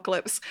survive the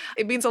apocalypse.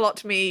 It means a lot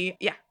to me.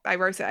 Yeah, I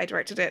wrote it, I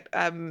directed it.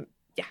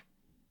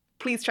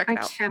 please check it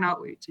out. I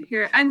cannot wait to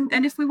hear it.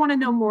 And if we want to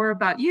know more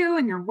about you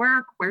and your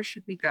work, where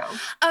should we go?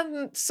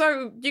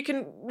 So you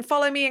can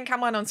follow me and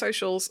Camline on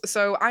socials.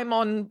 So I'm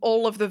on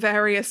all of the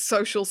various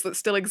socials that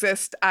still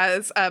exist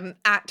as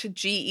at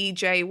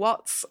GEJ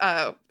Watts.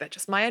 They're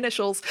just my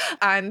initials.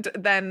 And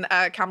then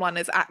Camline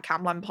is at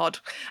CamlinePod.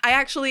 I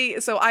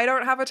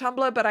don't have a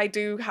Tumblr, but I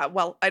do have,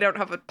 well, I don't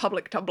have a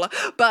public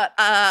Tumblr, but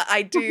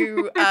I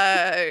do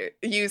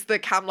use the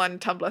Camline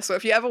Tumblr. So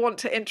if you ever want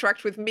to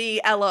interact with me,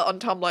 Ella, on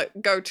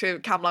Tumblr, go to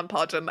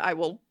CamlinePod and I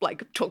will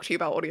talk to you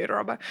about audio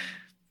drama.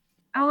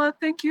 Ella,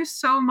 thank you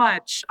so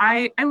much.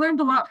 I learned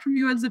a lot from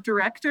you as a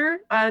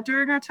director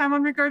during our time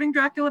on Regarding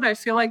Dracula. I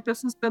feel like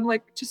this has been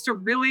just a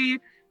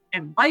really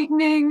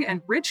enlightening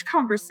and rich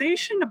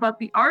conversation about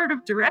the art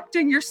of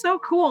directing. You're so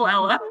cool,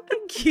 Ella. Oh,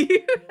 thank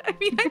you. I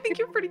think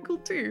you're pretty cool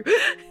too.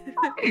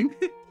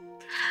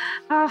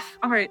 All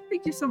right.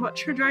 Thank you so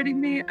much for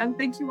joining me, and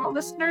thank you all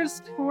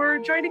listeners for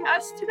joining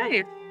us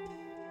today.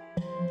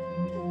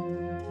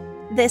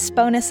 This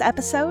bonus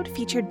episode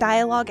featured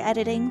dialogue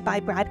editing by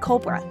Brad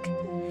Colebrook.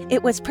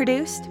 It was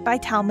produced by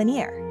Tal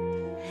Manier.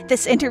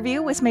 This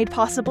interview was made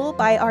possible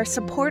by our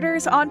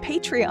supporters on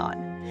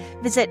Patreon.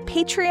 Visit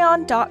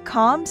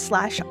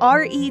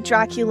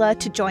patreon.com/REDracula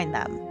to join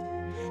them.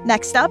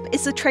 Next up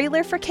is the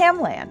trailer for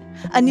Camland,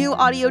 a new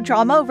audio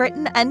drama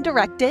written and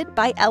directed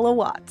by Ella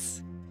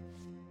Watts.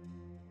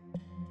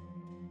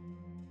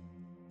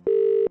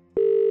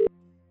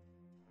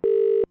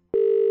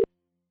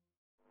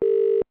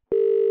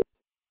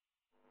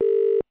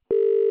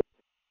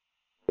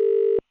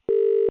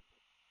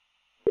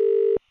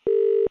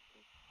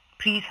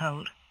 Please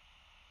hold.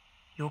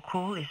 Your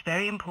call is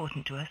very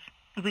important to us,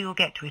 and we will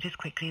get to it as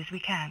quickly as we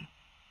can.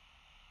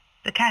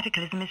 The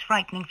cataclysm is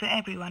frightening for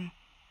everyone.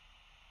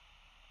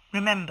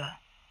 Remember,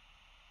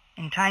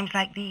 in times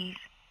like these,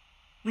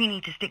 we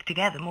need to stick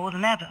together more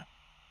than ever.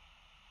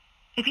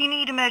 If you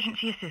need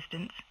emergency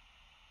assistance,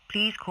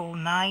 please call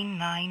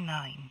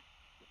 999.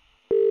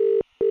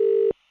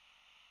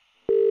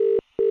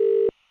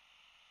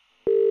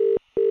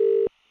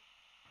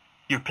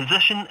 Your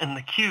position in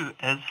the queue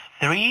is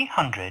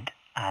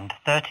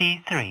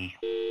 333.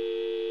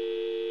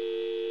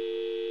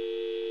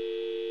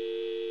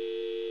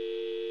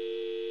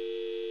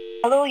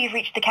 Hello, you've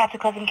reached the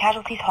Cataclysm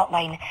Casualties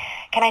Hotline.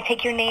 Can I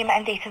take your name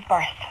and date of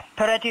birth?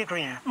 Peretti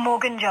Green.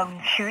 Morgan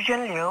Jones.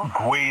 Hugin Liu.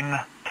 Gwen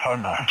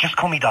Turner. Just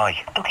call me Di.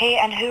 Okay,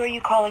 and who are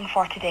you calling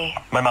for today?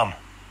 My mum,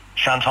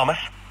 Shan Thomas.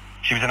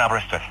 She was in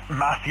Aberystwyth.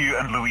 Matthew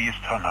and Louise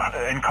Turner.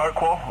 In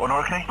Kirkwall, on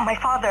Orkney. My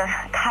father,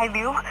 Kai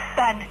Liu.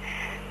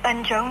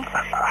 Ben Jones.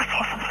 I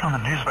saw something on the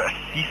news about a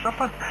sea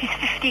serpent. He's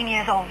 15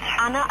 years old.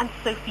 Anna and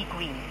Sophie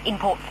Green in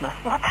Portsmouth.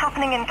 What's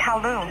happening in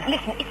Kowloon?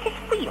 Listen, is this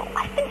real?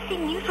 I've been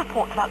seeing news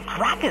reports about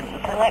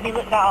dragons. Let me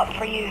look that up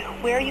for you.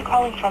 Where are you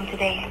calling from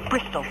today?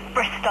 Bristol.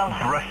 Bristol.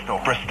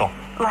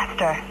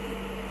 Leicester.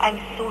 I'm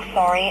so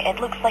sorry. It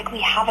looks like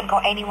we haven't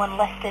got anyone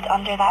listed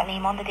under that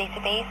name on the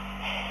database.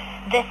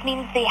 This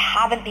means they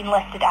haven't been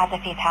listed as a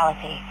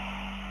fatality.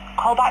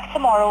 Call back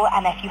tomorrow,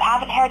 and if you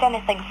haven't heard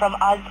anything from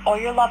us or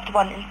your loved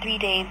one in 3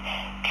 days,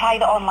 try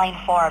the online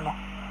form.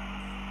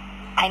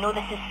 I know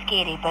this is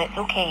scary, but it's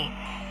okay.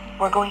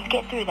 We're going to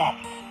get through this.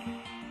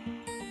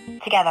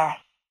 Together.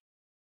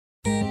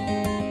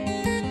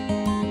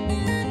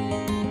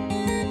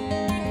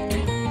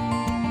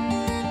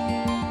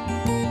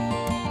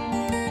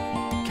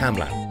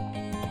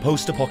 Camland, a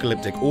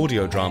post-apocalyptic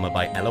audio drama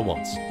by Ella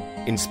Watts,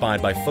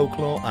 inspired by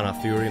folklore and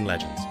Arthurian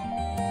legends.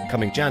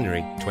 Coming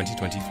January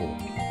 2024.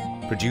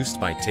 Produced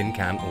by Tin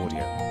Can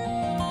Audio.